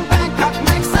night in Bangkok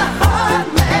makes a hard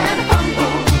man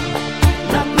humble.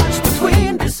 Not much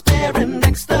between despair and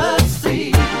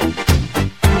ecstasy.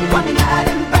 One night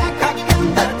in Bangkok and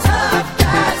the tough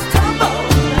guys tumble.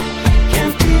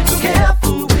 Can't be too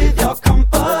careful with your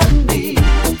company.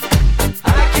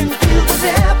 I can feel the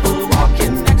devil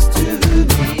walking next to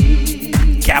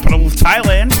me. Capital of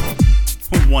Thailand.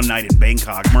 One night in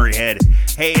Bangkok, Murray Head.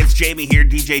 Hey, it's Jamie here,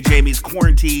 DJ Jamie's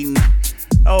Quarantine.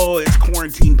 Oh, it's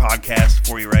Quarantine Podcast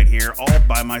for you right here, all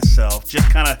by myself. Just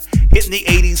kind of hitting the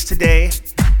 80s today.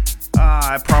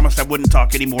 I promised I wouldn't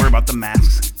talk anymore about the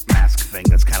mask thing.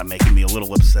 That's kind of making me a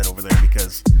little upset over there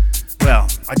because, well,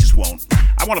 I just won't.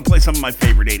 I want to play some of my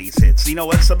favorite 80s hits. You know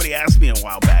what? Somebody asked me a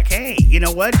while back, hey, you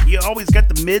know what? You always got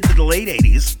the mid to the late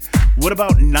 80s. What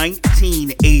about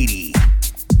 1980?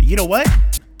 You know what?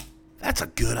 That's a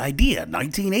good idea.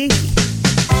 1980.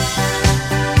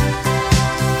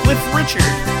 Cliff Richard.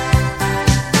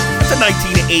 That's a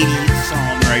 1980s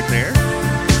song right there.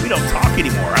 We don't talk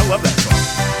anymore. I love that song.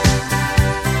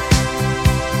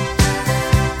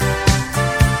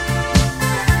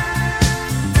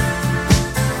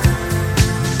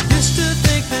 Used to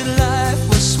think that life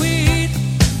was sweet.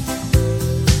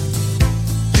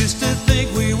 Used to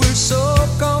think we were so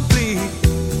complete.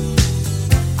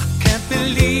 I can't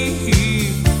believe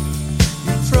you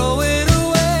throw it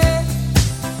away.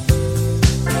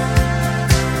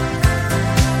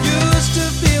 Used to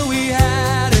feel we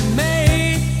had it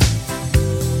made.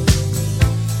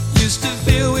 Used to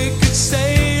feel we could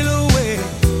sail away.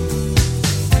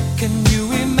 Can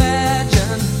you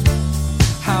imagine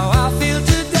how I feel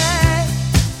today?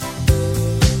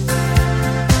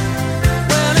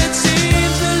 Well, it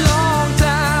seems a long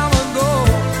time ago.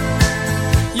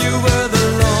 You were the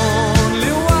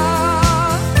lonely one.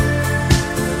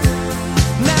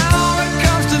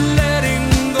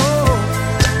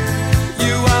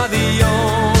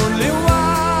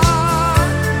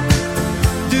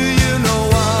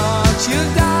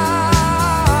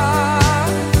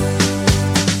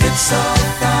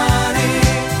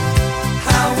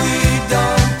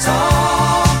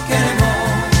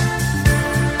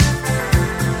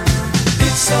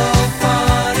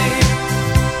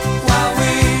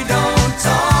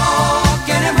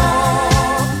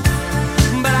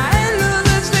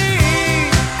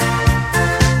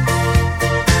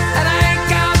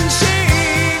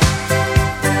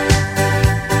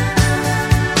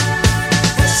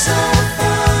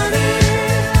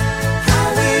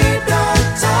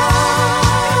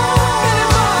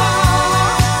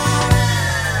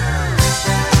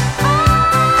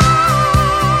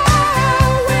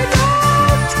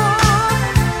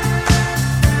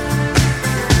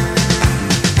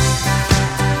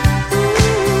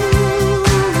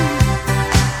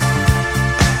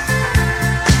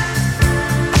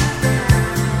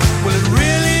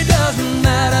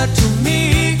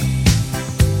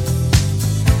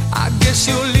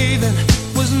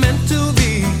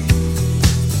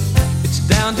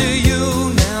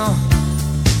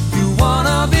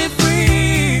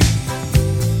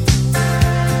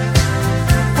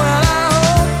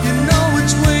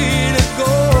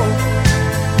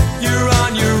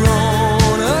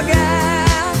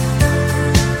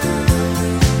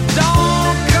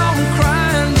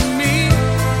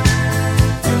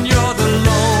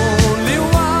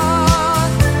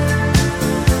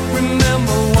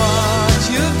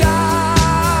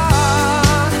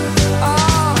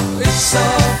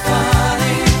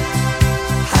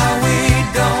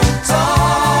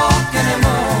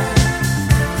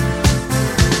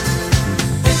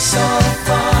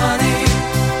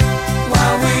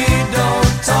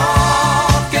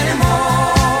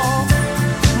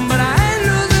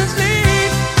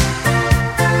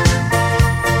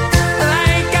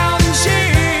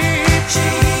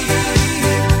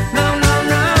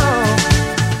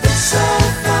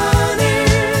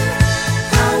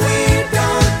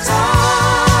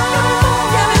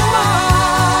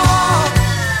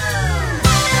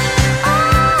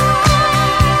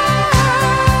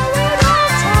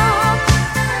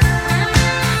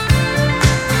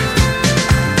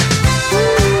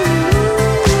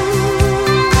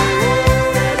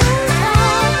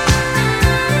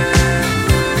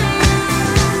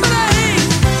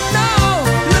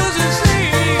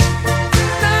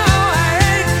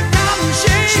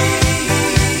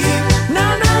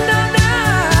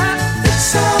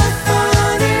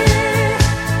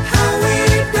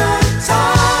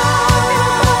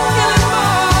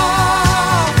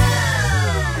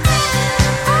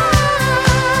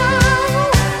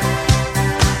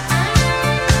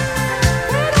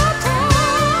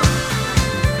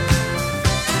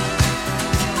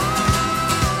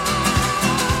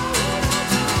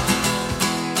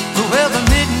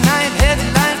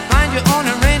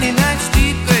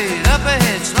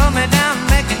 slow me down,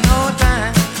 making no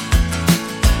time.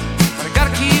 But I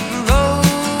gotta keep rolling.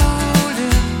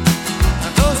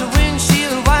 Those are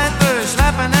windshield wipers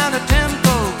slapping out a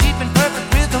tempo, keeping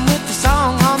perfect rhythm with the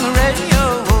song on the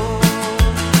radio.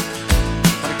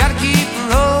 But I gotta keep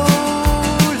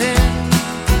rolling.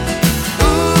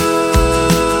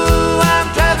 Ooh, I'm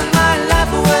driving my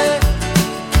life away,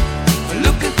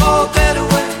 looking for a better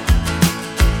way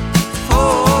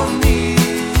for me.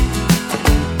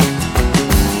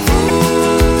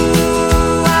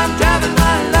 Ooh, I'm driving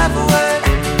my life away,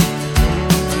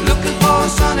 looking for a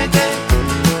sunny day.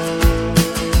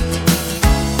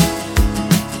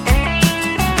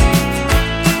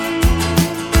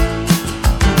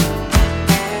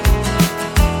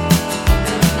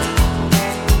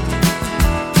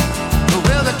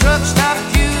 Well, the truck stopped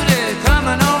cutie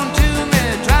coming on to me,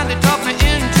 trying to talk me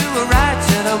into a ride.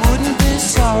 Said I wouldn't be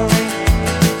sorry.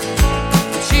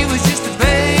 She was just a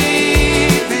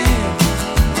baby.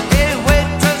 Hey,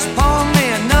 waitress, pour me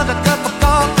another cup of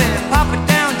coffee. Pop it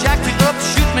down, jack me up,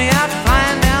 shoot me out,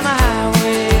 flying down the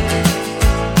highway,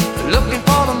 looking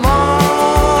for the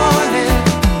morning.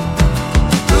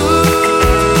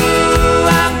 Ooh,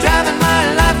 I'm driving my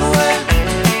life away,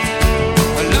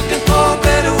 looking for a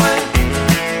better way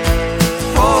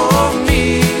for me.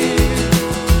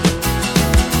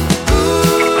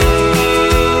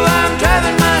 Ooh, I'm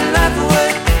driving my life away,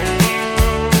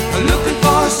 looking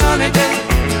for a sunny day.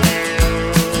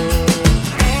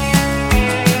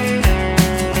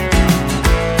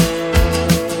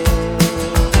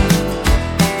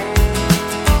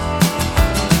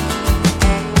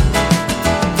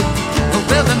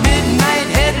 Well, the midnight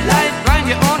headlight grind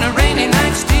you on a rainy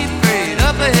night, steep grade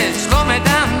up ahead, slow me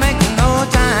down, making no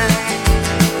time.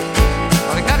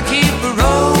 But I gotta keep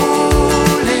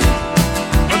rolling.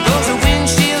 Those are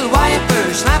windshield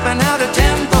wipers slapping out a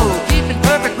tempo, keeping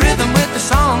perfect rhythm with the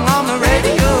song on the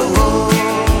radio.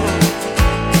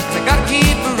 I gotta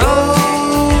keep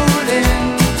rolling.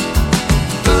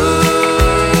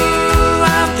 Ooh,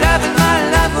 I'm driving my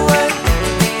life away,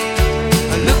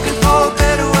 looking for a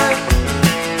better way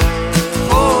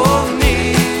for me.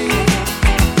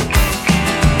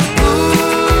 Ooh,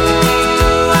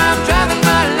 I'm driving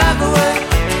my life away,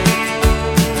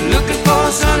 looking for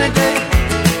a sunny day.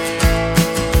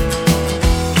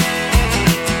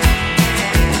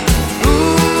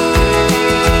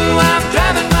 Ooh, I'm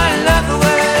driving my life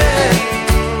away,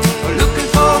 looking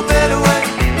for a better way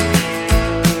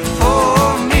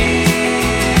for me.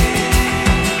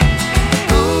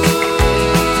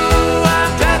 Ooh,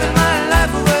 I'm driving my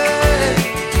life away,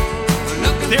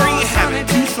 looking There for you a have sunny it.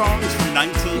 day. Two songs from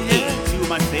 1980. Two of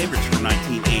my favorites from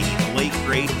 1980. The late,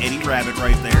 great Eddie Rabbitt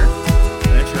right there.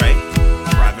 That's right.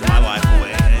 Driving my life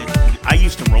away. I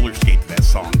used to roller skate to that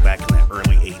song back in the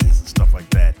early 80s and stuff like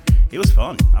that. It was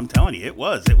fun. I'm telling you, it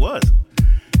was. It was.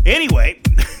 Anyway,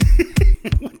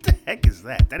 what the heck is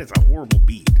that? That is a horrible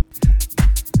beat.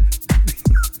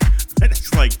 That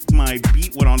is like my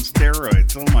beat went on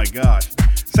steroids. Oh my gosh.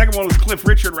 Second one was Cliff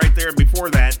Richard right there. Before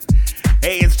that,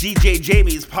 hey, it's DJ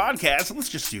Jamie's podcast. Let's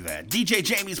just do that. DJ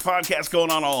Jamie's podcast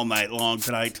going on all night long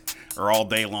tonight, or all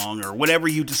day long, or whenever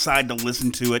you decide to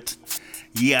listen to it.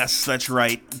 Yes, that's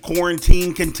right.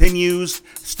 Quarantine continues.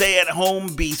 Stay at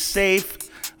home, be safe,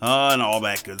 and all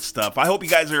that good stuff. I hope you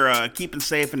guys are keeping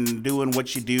safe and doing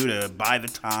what you do to buy the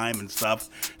time and stuff.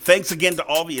 Thanks again to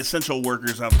all the essential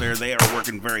workers out there. They are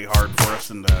working very hard for us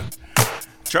and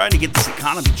trying to get this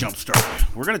economy jump-started.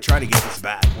 We're going to try to get this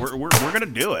back. We're going to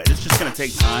do it. It's just going to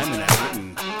take time and effort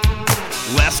and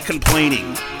less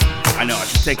complaining. I know, I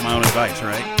should take my own advice,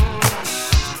 right?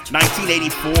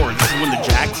 1984, this is when the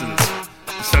Jacksons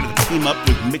decided to team up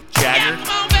with Mick Jagger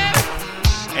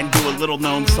and do a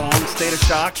little-known song, State of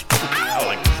Shock. I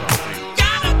like this song, too.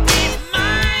 Gotta be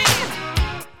mine,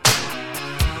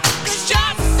 'cause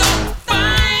you're so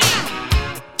fine.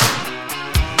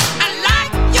 I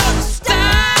like your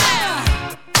style,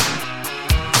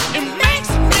 it makes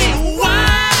me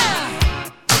wild.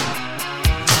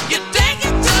 You take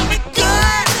it to me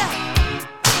good,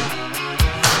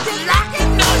 you like it,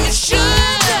 know you should.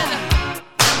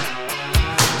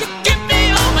 You get me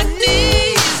on my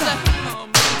knees,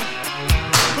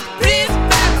 please,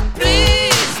 baby,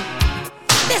 please.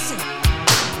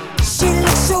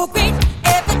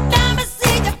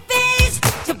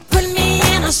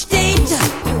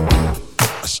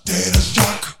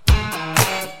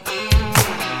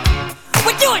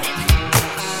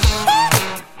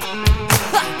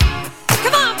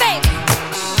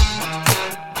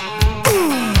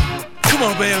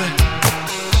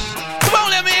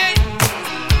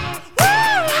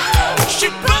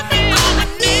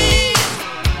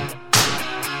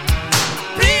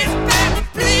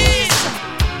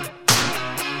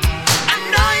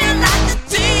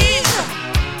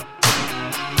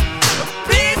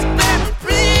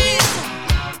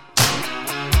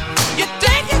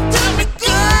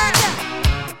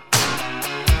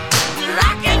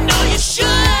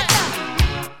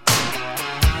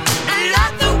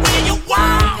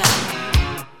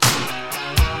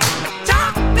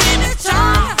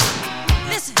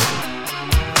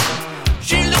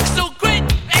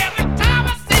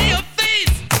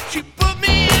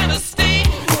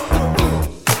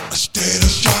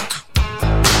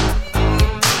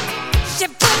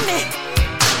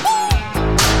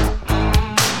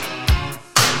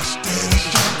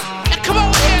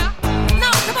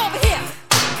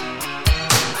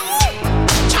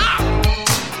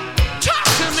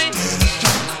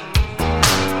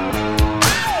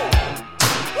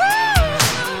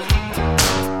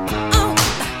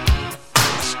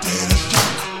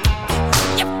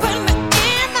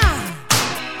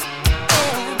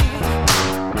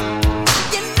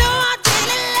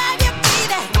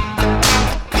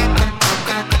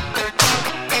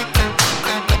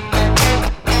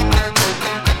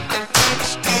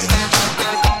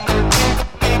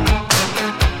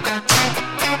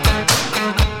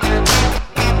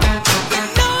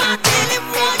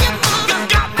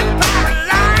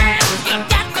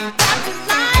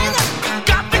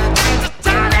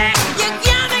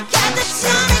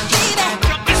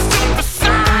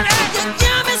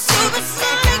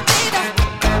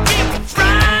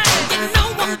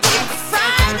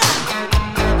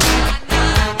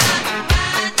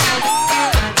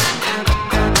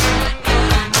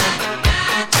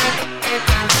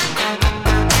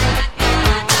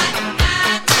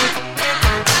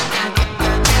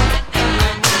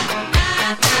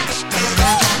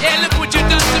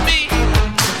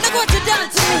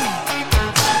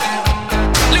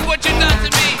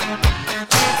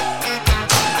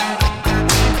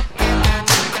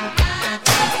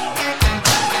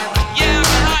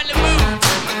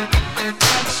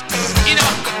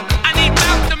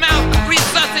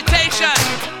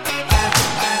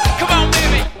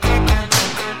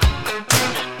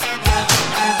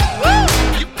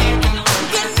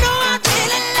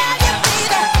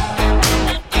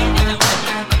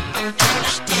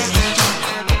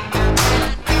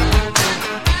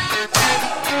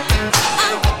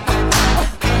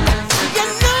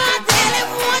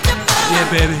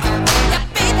 baby.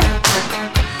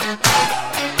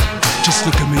 Just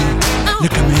look at me.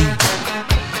 Look at me.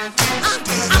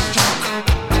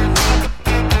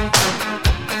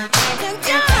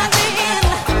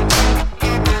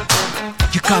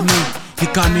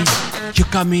 You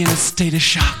got me in a state of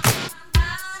shock.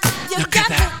 Look at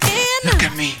that. Look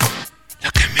at me.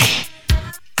 Look at me.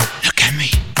 Look at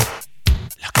me.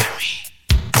 Look at me.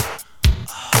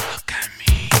 Oh, look at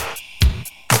me.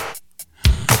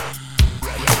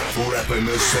 For up in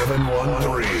the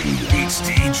 713, it's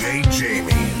DJ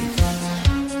Jamie.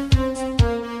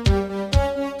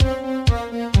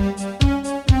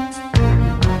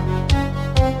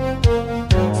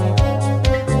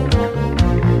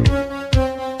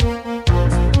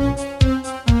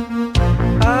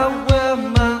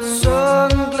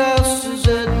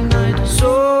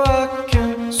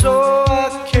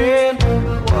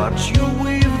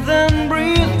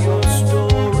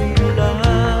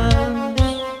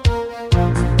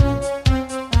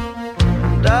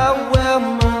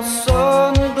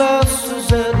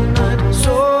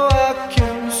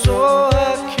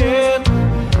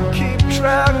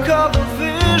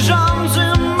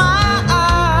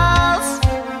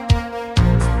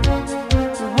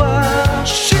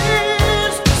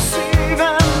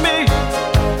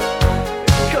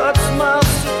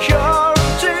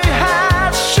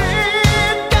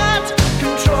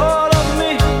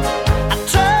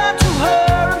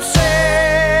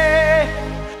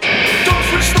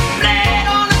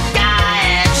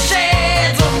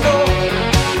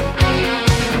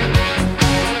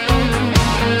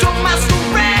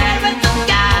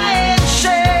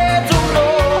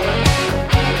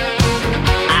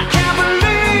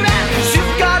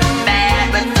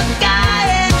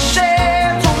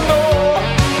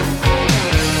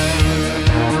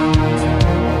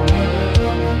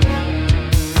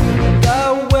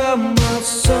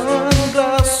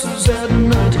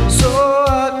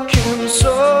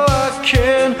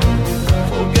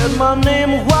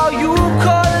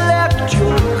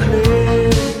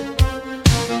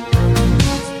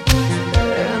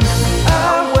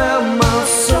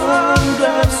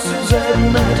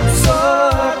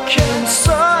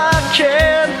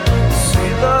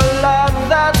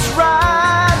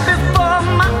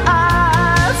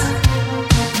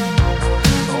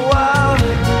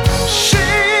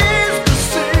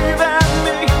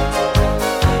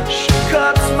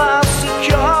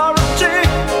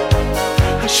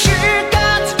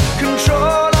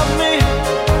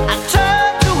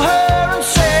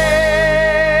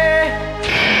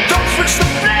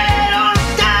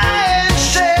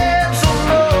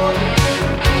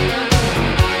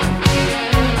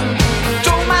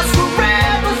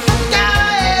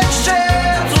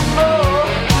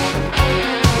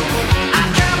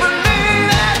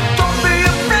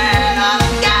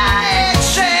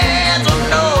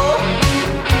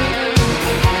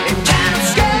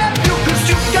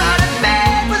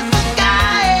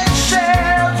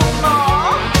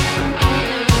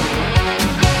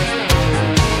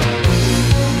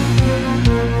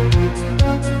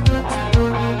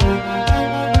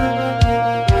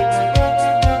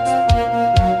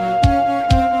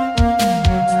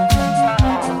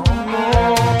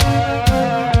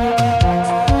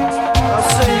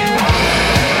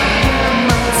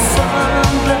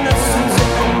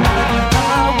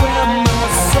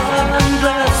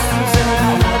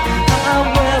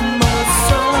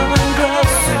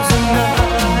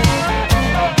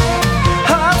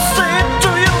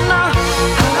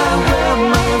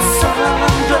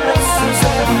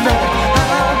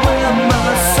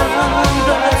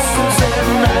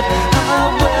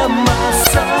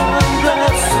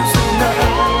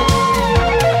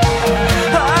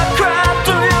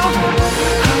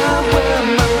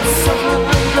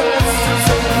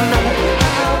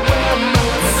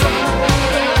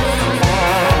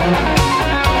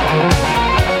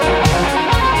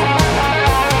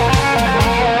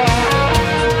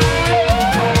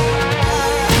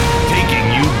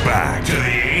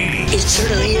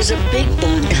 is a big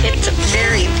bun. It's a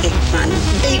very big bun.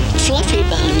 Big fluffy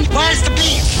bun. Where's the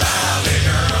beef?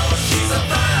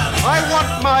 I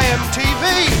want my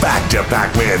MTV. Back to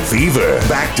Pac-Man Fever.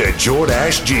 Back to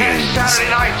Jordache Jeans.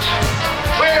 Saturday night,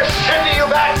 we're sending you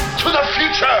back to the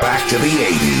future. Back to the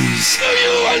 80s. Do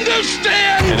you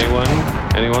understand? Anyone?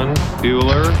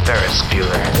 Bueller? Ferris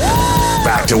Bueller.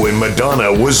 Back to when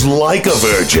Madonna was like a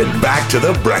virgin. Back to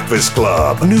the Breakfast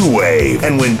Club. New Wave.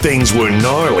 And when things were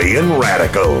gnarly and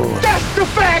radical. That's the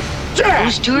fact, Jack!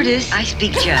 I'm stewardess. I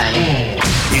speak judge.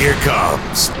 Here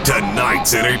comes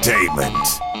tonight's entertainment.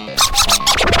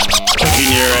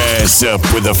 Hooking your ass up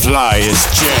with the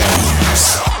flyest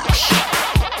jams.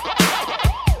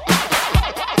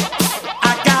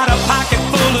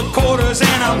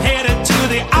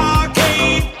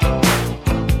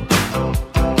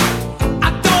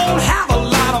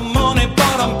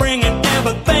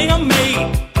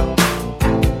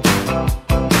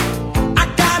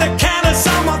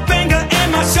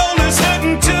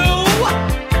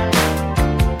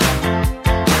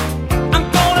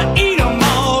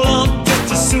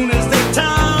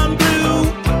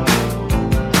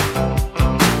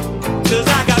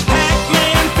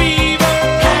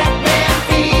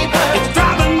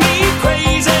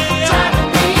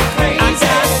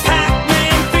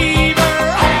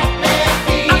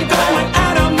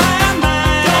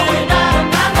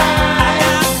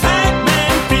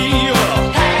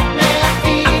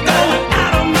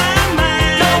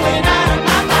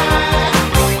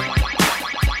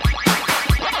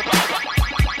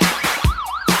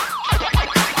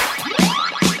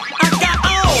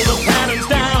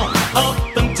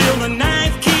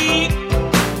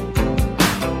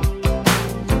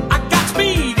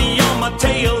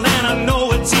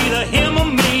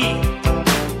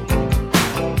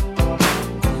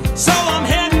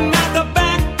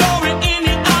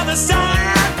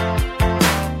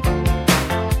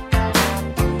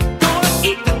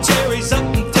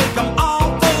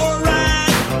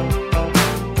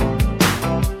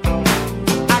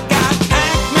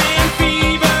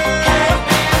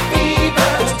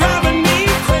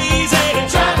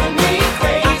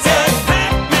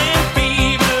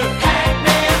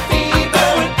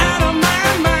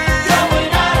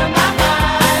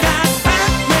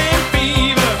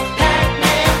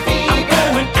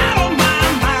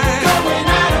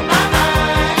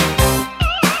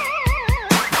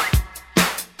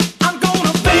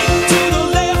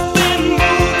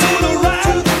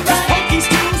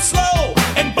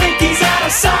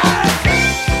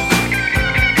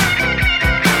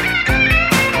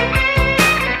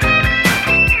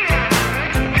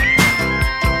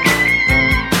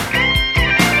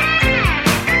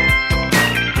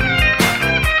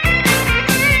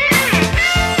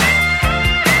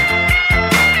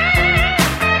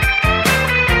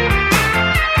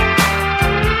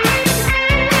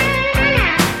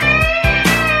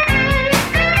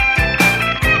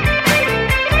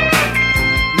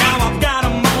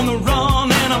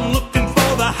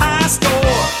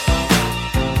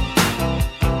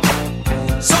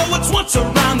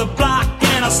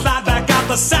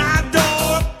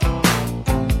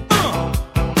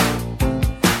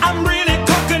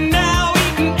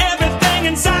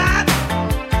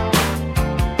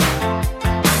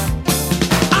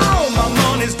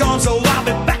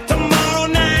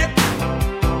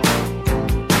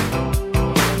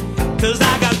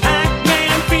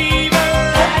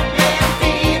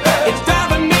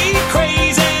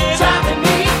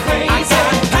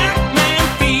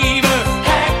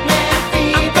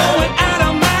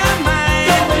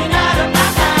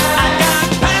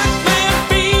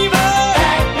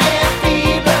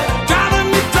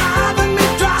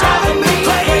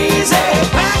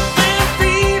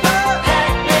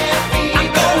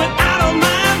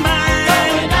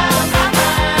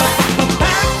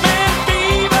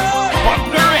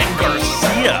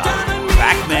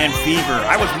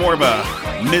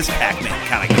 Ms. Pac-Man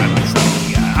kind of guy myself.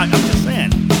 Yeah, I'm just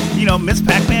saying. You know, Ms.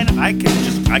 Pac-Man, I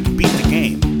could beat the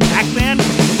game. Pac-Man,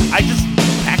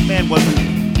 Pac-Man it was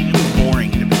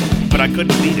boring to me, but I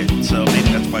couldn't beat it, so maybe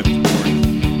that's why it was boring.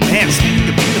 Man, speaking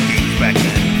of video games back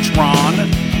then, Tron,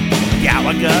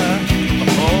 Galaga, the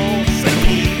whole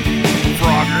Centipede,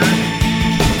 Frogger.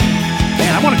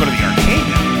 Man, I want to go to the arcade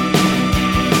now.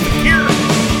 Here.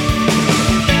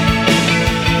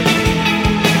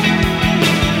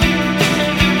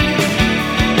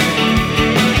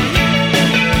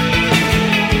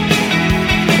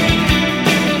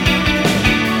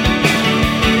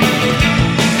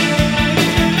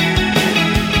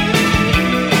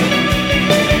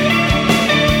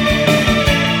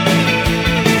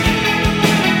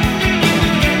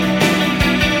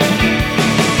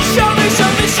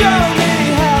 Show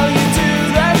me how you do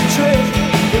that trick.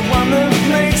 The one that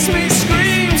makes me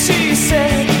scream, she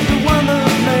said. The one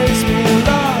that makes me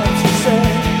laugh, she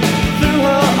said. Threw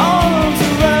her arms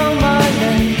around my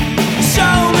neck.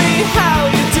 Show me how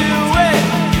you do it,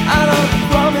 and I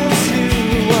promise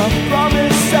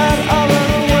that I'll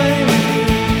run away with you.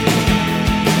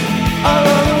 I'll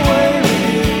run away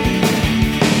with you.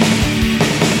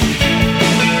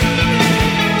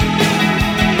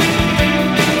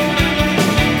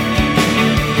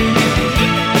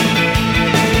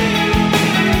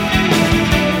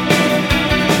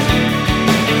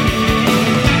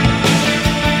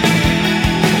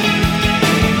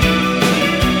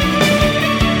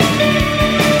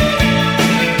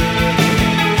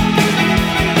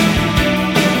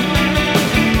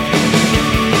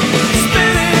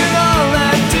 Spinning all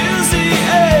that doozy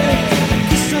air,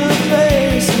 kiss her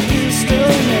face and kiss her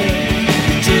neck.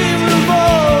 Dream of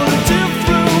all the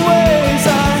different ways I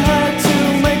had to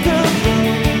make her grow.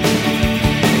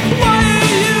 Why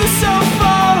are you so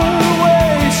far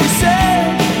away? She said,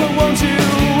 but won't you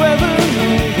ever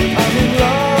know that I'm in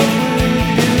love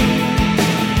with you?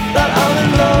 That I'm in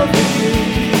love with you.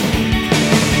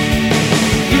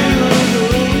 You,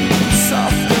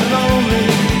 soft and lonely.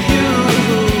 You,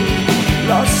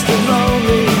 lost and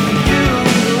lonely. You,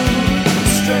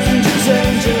 stranger's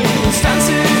angels,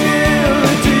 dancing in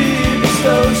the deepest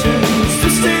oceans,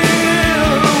 twisting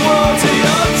the water.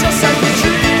 You're just like a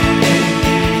dream,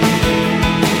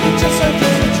 just like a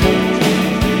dream.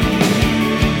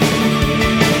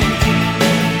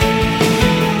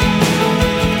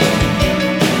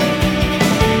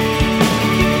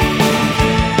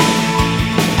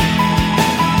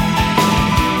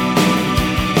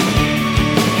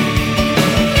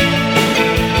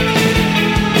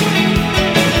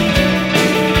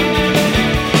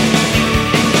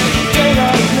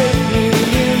 Daylight lit me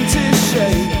into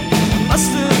shade.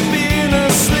 Must have been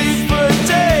asleep for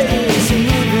days. And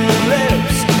moving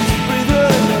lips, breathe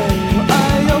her name. I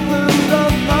opened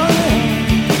up my hand.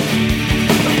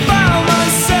 I found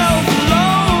myself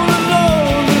alone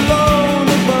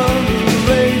above the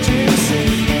raging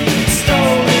sea.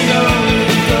 Stole the only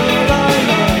girl I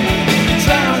love,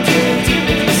 drowned her deep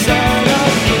inside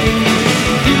of me.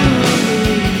 You,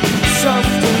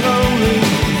 soft and lonely.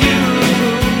 You,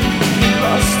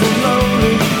 lost and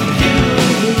lonely. You,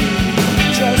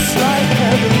 just like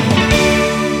heaven.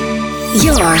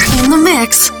 You're in the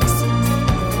mix.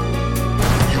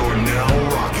 You're now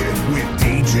rocking with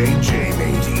DJ Jamie.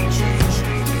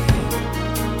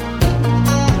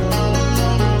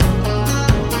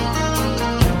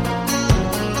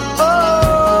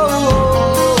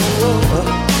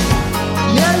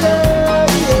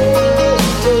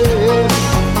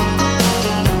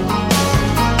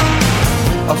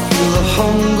 I feel the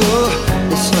hunger,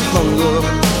 it's a hunger,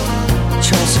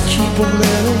 tries to keep a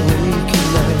man awake at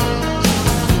night.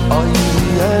 Are you the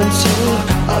answer?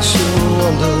 I sure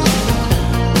wonder.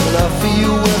 When I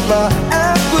feel with my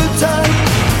appetite,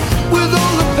 with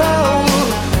all the power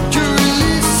you're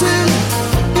releasing,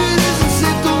 it isn't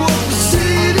safe to walk the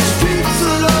city streets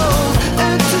alone.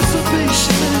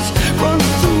 Anticipation's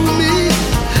running through me.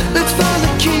 Let's find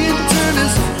the key and turn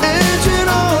this engine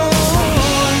on.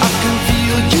 I can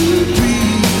feel you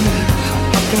breathe.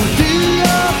 I can feel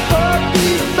your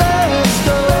heartbeat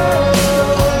faster.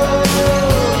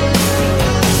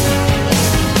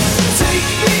 Take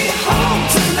me home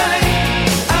tonight.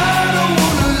 I don't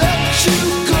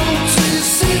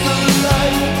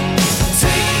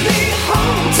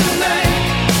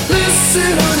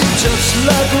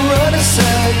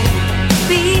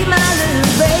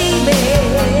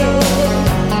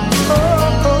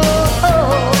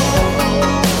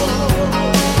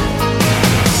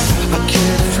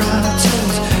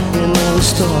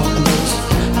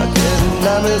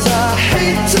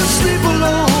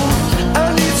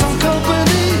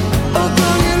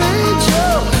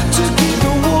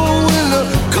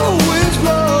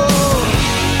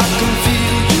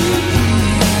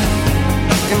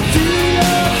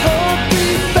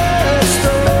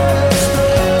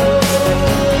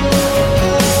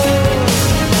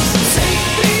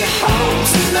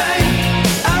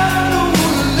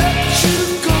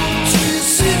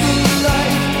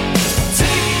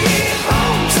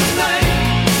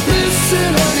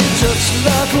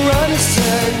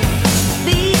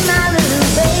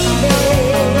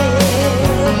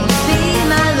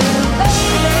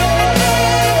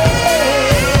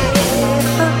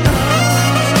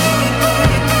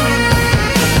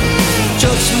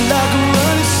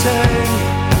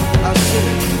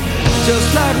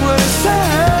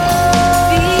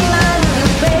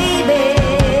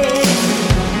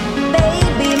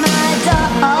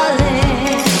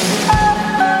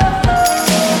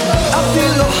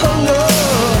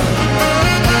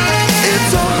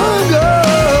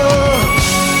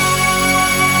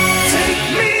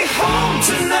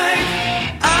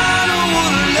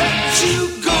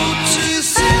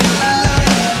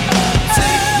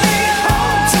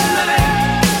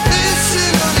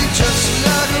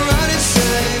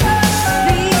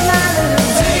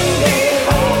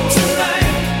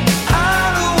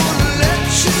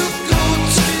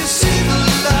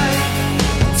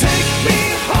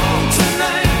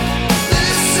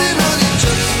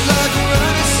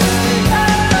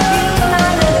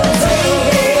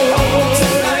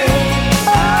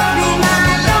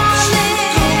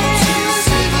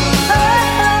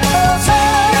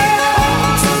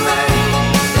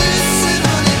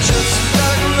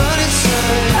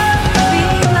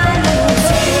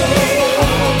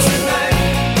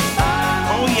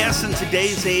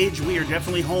stage, we are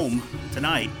definitely home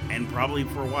tonight and probably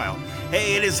for a while.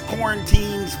 Hey, it is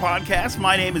Quarantine's podcast.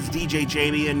 My name is DJ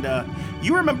Jamie, and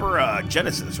you remember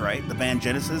Genesis, right? The band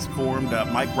Genesis formed.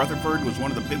 Mike Rutherford was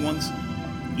one of the big ones.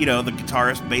 You know, the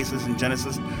guitarist, bassist in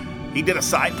Genesis. He did a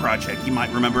side project. You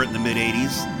might remember it in the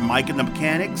mid-'80s. Mike and the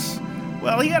Mechanics.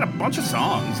 Well, he had a bunch of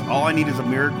songs. All I Need Is a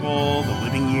Miracle, The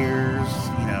Living Years,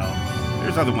 you know.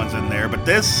 There's other ones in there, but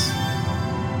this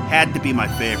had to be my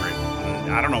favorite.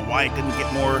 I don't know why it didn't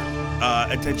get more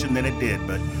attention than it did,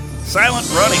 but Silent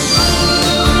Running,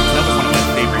 another one of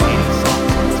my favorite 80s songs.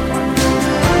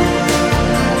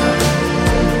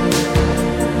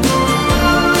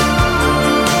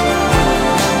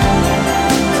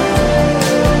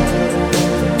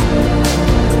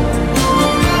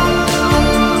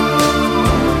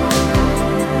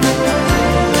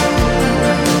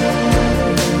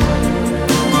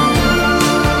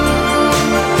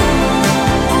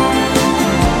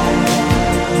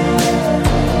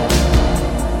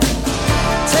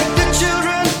 Take the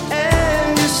children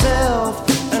and yourself.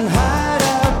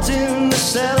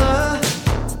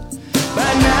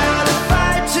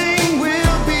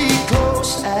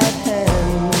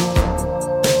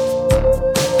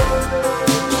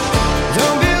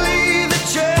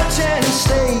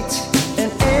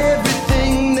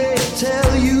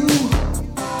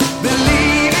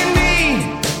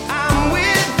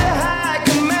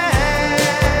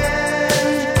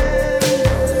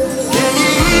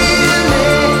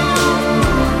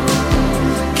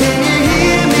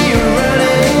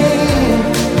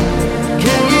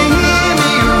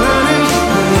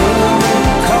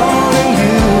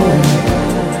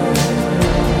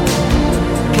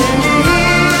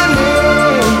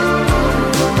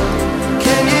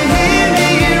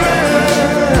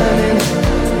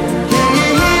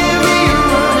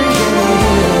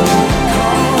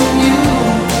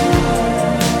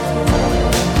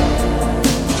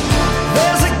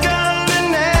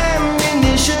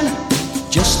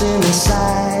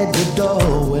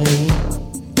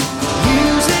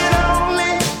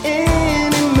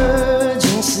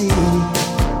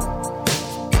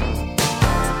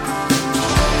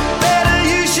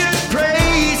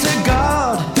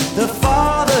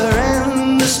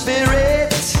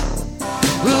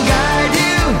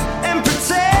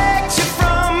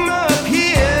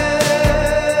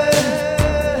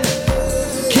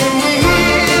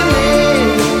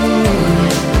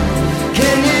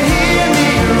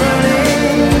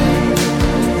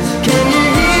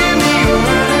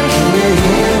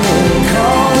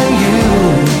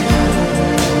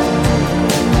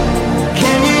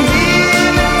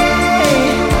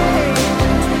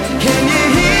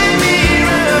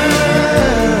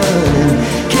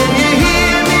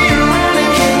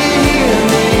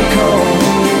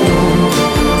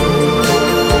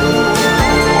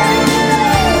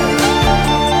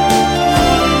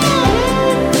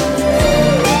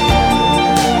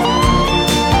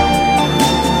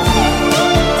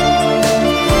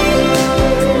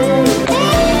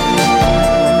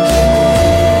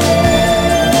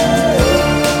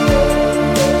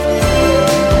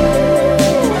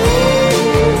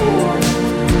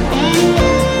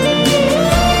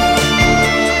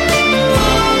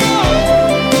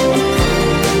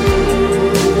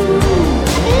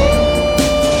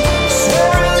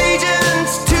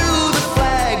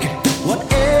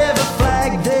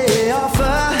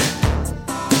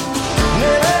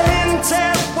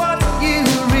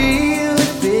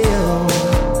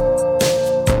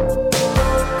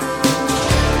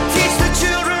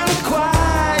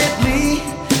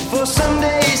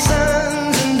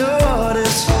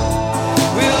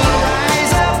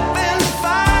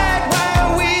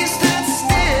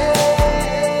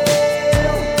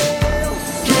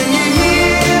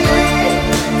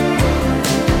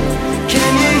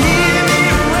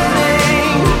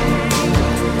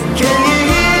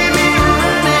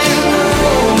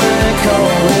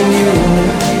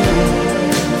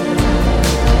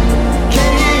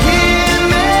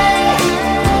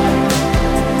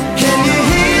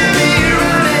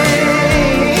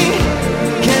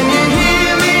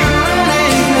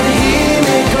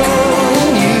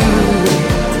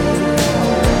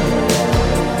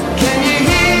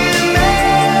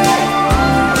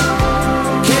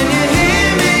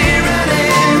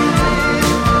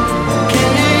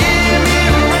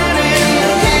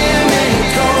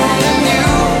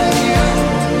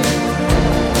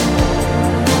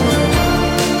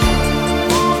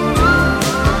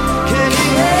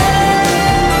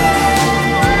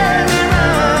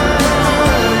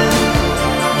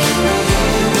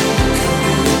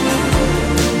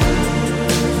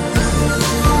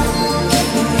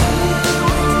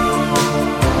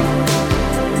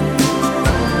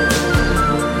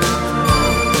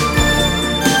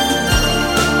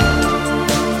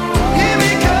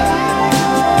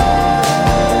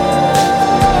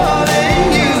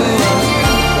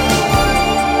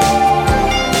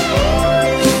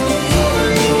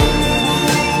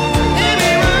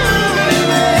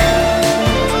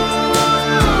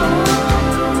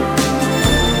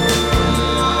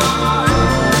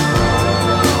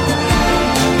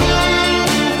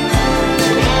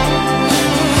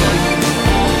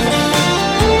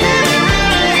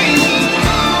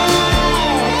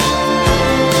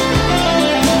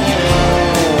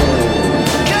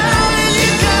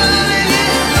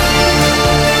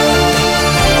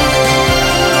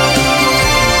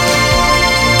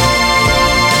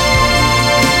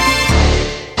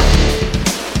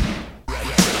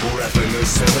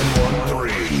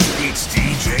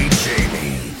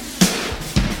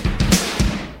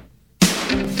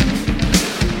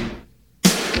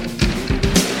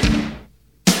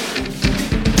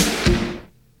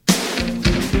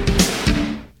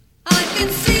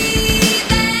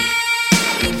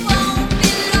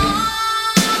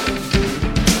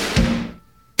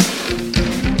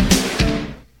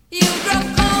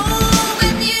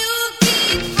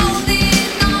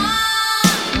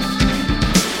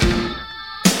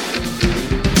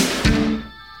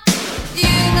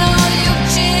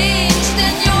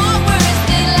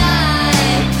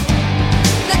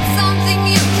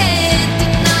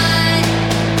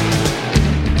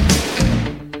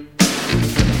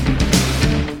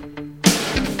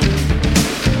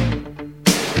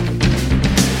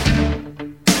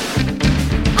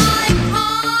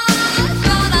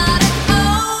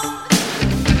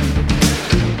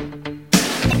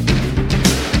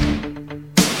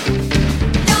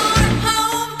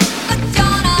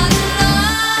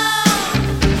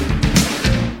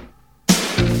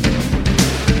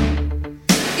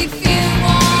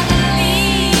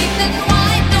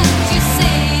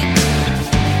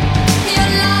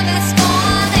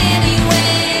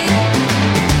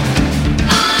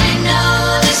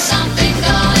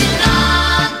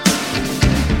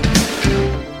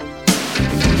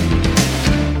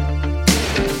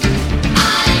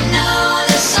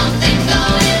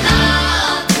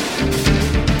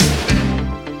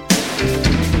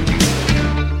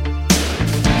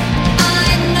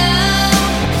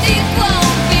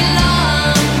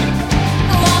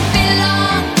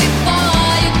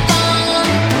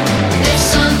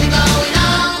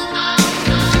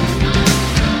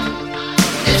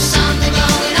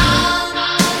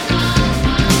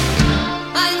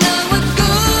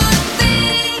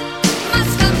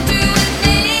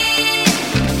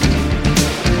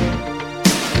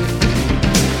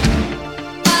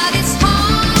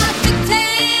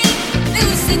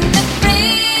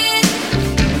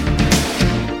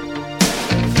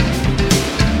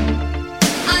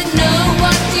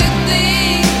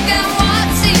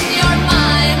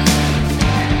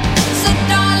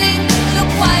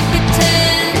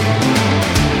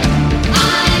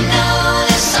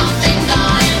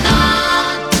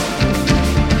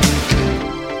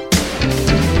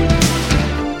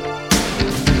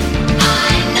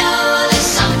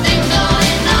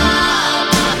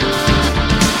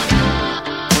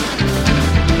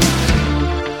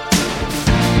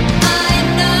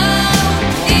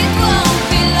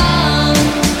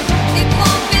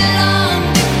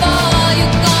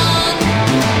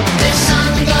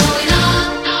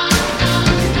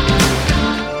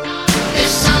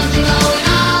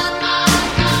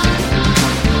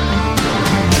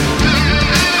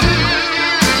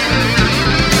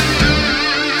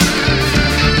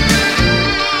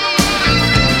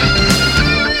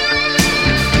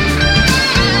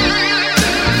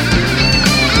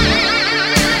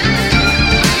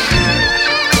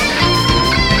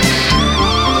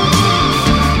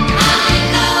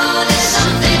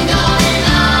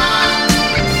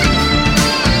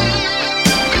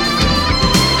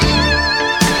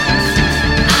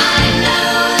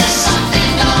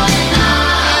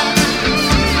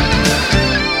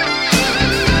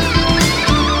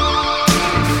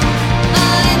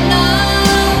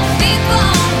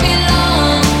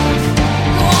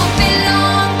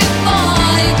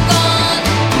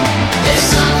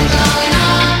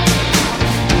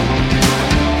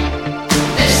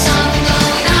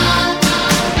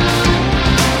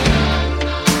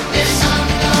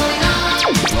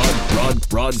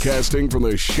 broadcasting from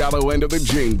the shallow end of the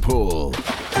Jing Pool.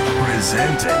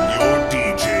 Presenting your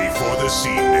DJ for this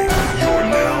evening. You're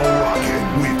now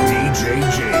rocking with DJ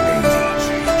Jamie.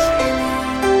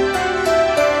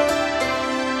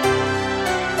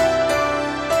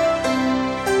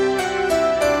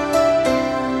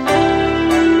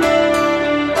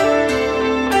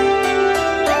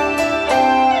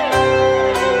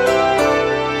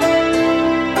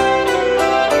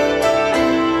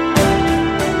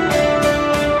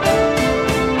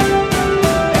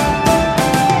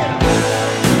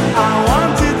 I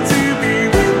wanted to be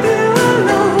with you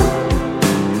alone.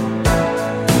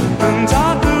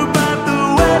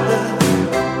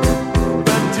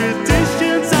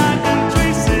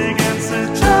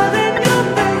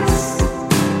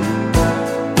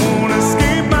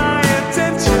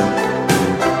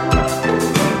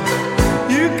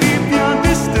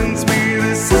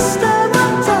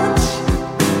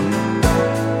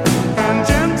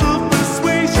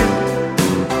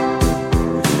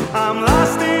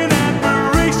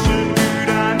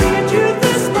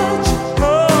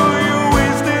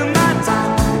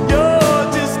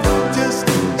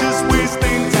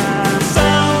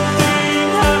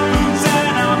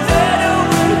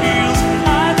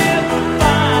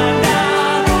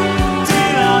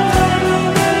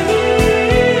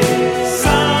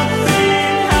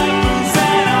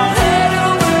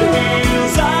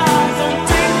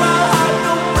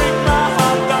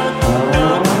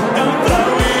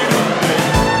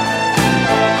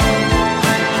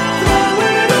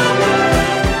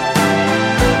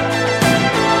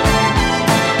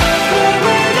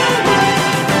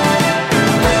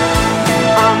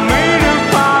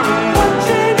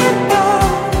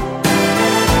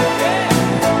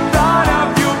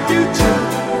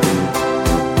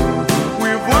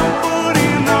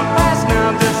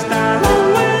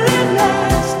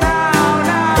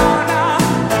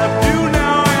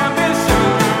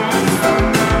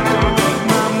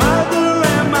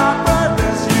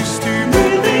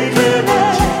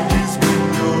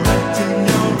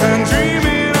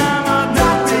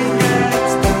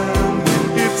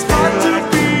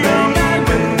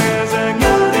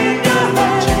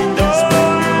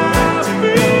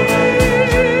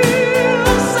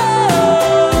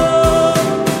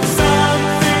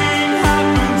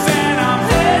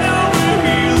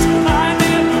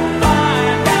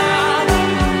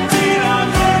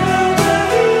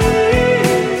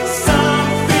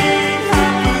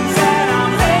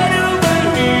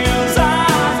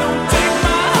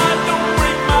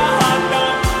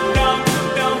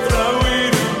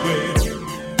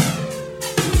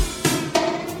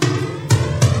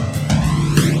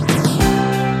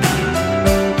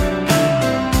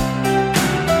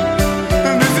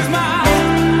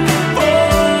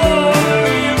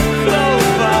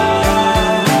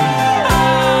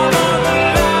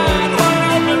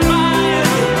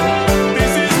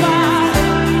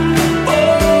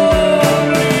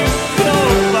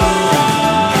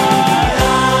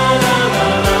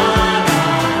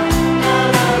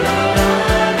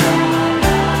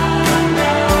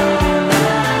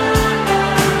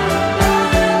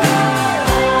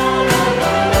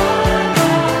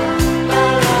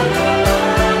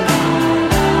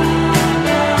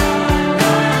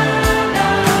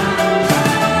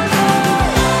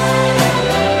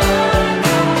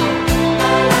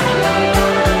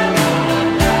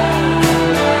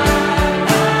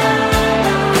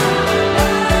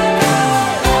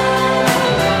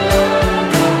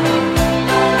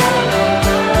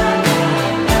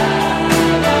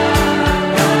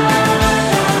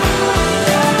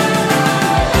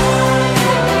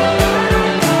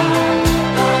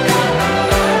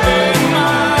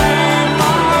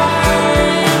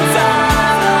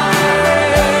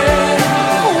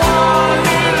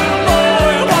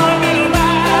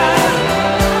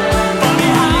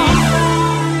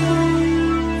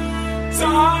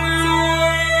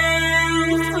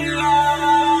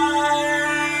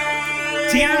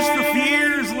 Tears for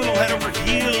Fears, a little head over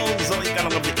heels. Oh, you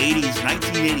gotta love the 80s,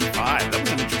 1985. That was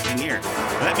an interesting year.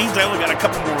 That means I only got a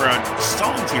couple more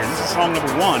songs here. This is song number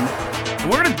 1.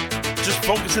 And we're gonna just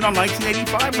focus in on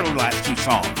 1985 for the last 2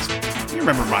 songs. You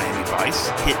remember Miami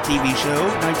Vice, hit TV show,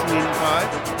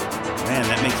 1985? Man,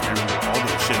 that makes me remember all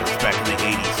those shows back in the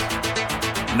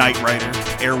 80s. Knight Rider,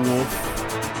 Airwolf,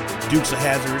 Dukes of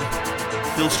Hazzard,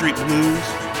 Hill Street Blues,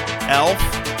 Elf.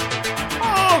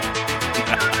 Oh!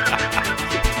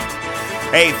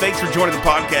 Hey, thanks for joining the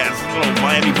podcast. A little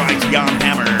Miami Vice Jan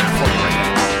Hammer for you right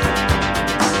now.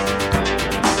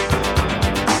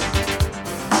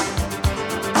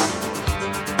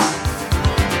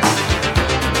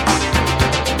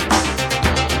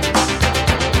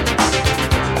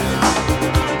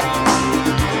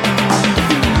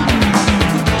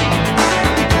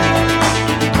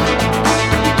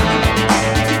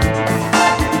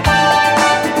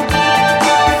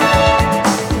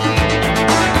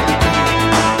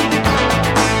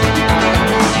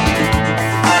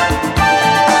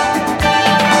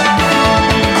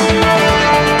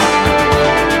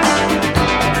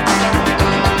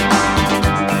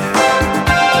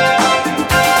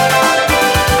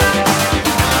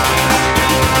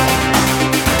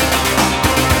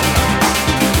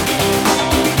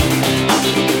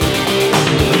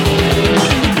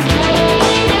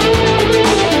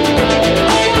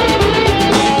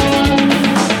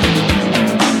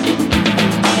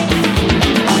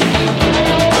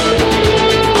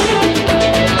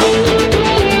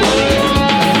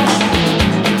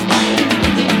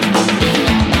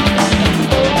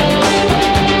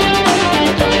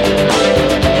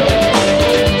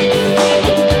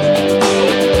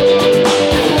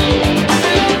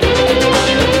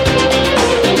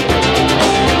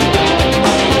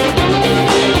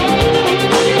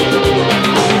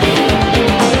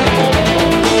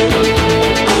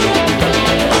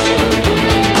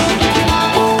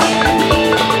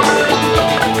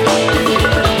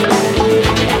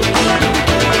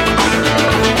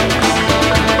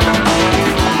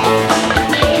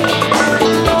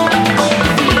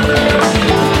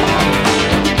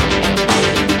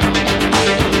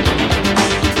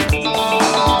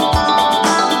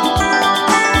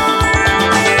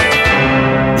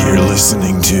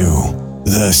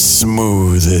 the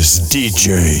smoothest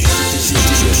DJ.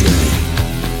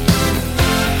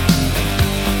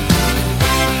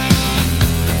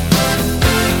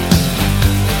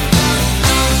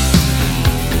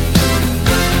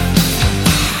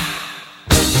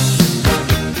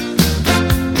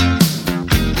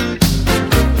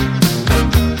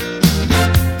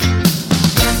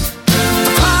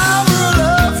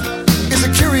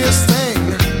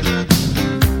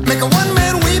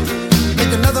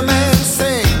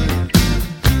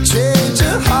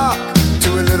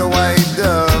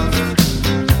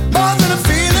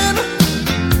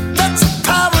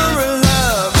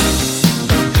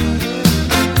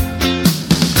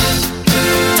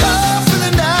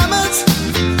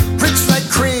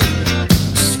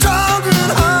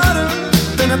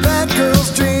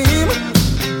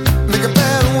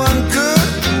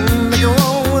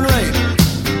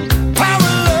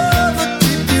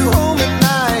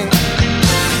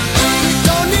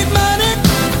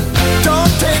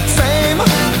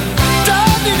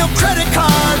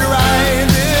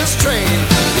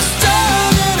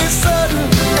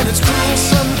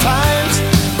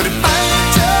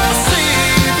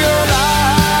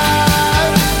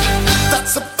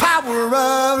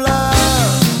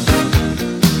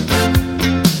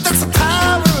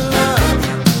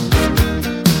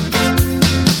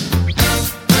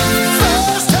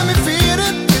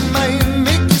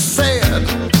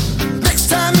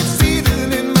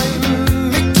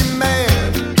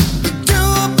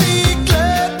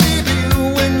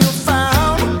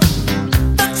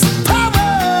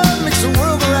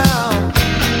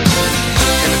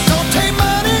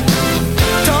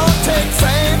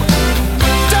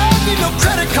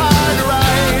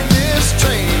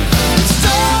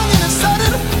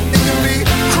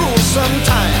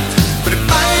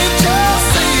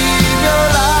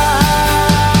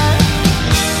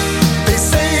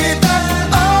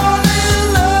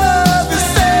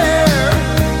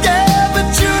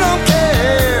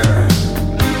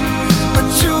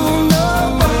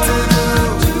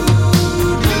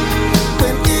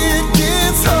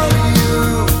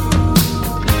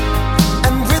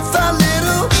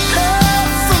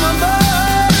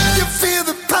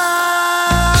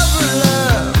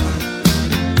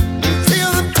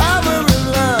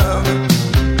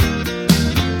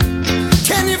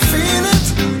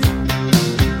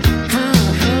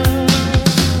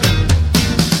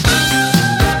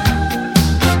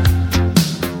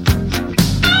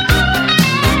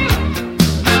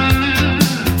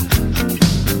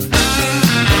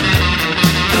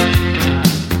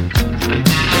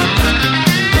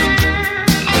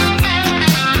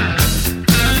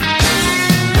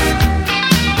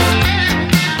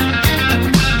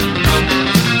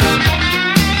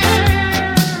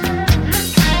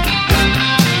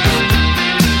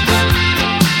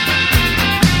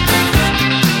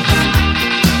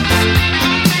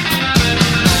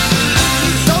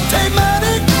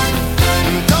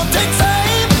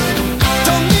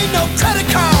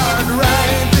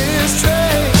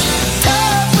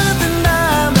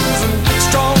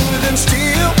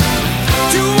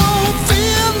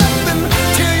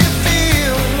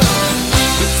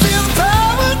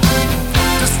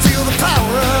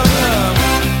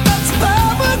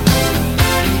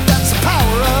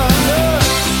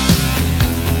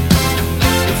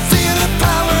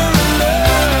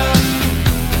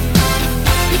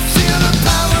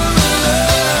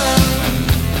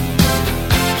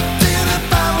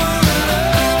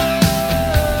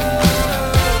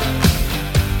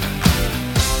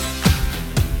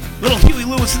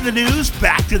 in the news,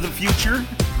 Back to the Future.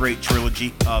 Great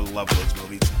trilogy. I love those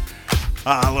movies.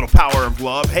 A little Power of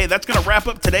Love. Hey, that's going to wrap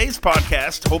up today's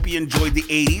podcast. Hope you enjoyed the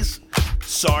 80s.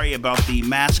 Sorry about the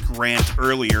mask rant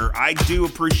earlier. I do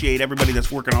appreciate everybody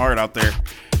that's working hard out there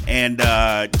and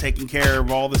taking care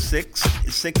of all the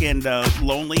sick and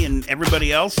lonely and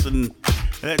everybody else. And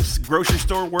that's grocery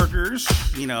store workers,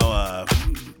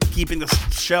 keeping the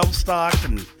shelves stocked.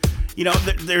 And,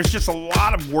 there's just a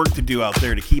lot of work to do out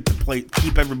there to keep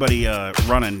everybody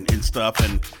running and stuff.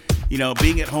 And,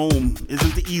 being at home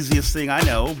isn't the easiest thing, I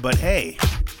know. But, hey,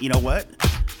 you know what?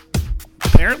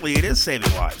 Apparently it is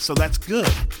saving lives, so that's good.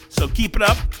 So keep it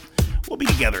up. We'll be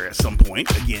together at some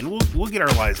point. Again, we'll get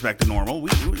our lives back to normal.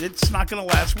 It's not going to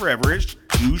last forever. It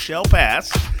too shall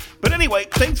pass. But anyway,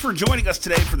 thanks for joining us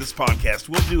today for this podcast.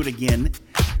 We'll do it again.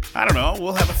 I don't know.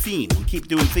 We'll have a theme. We'll keep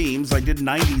doing themes. I did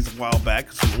 90s a while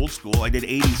back, some old school. I did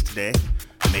 80s today.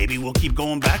 Maybe we'll keep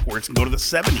going backwards and go to the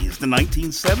 70s, the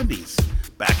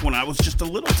 1970s, back when I was just a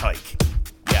little tyke.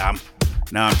 Yeah,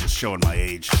 now I'm just showing my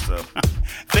age. So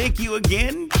thank you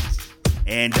again,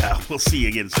 and we'll see you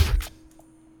again soon.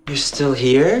 You're still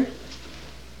here?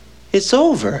 It's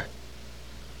over.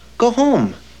 Go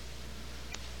home.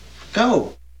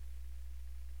 Go.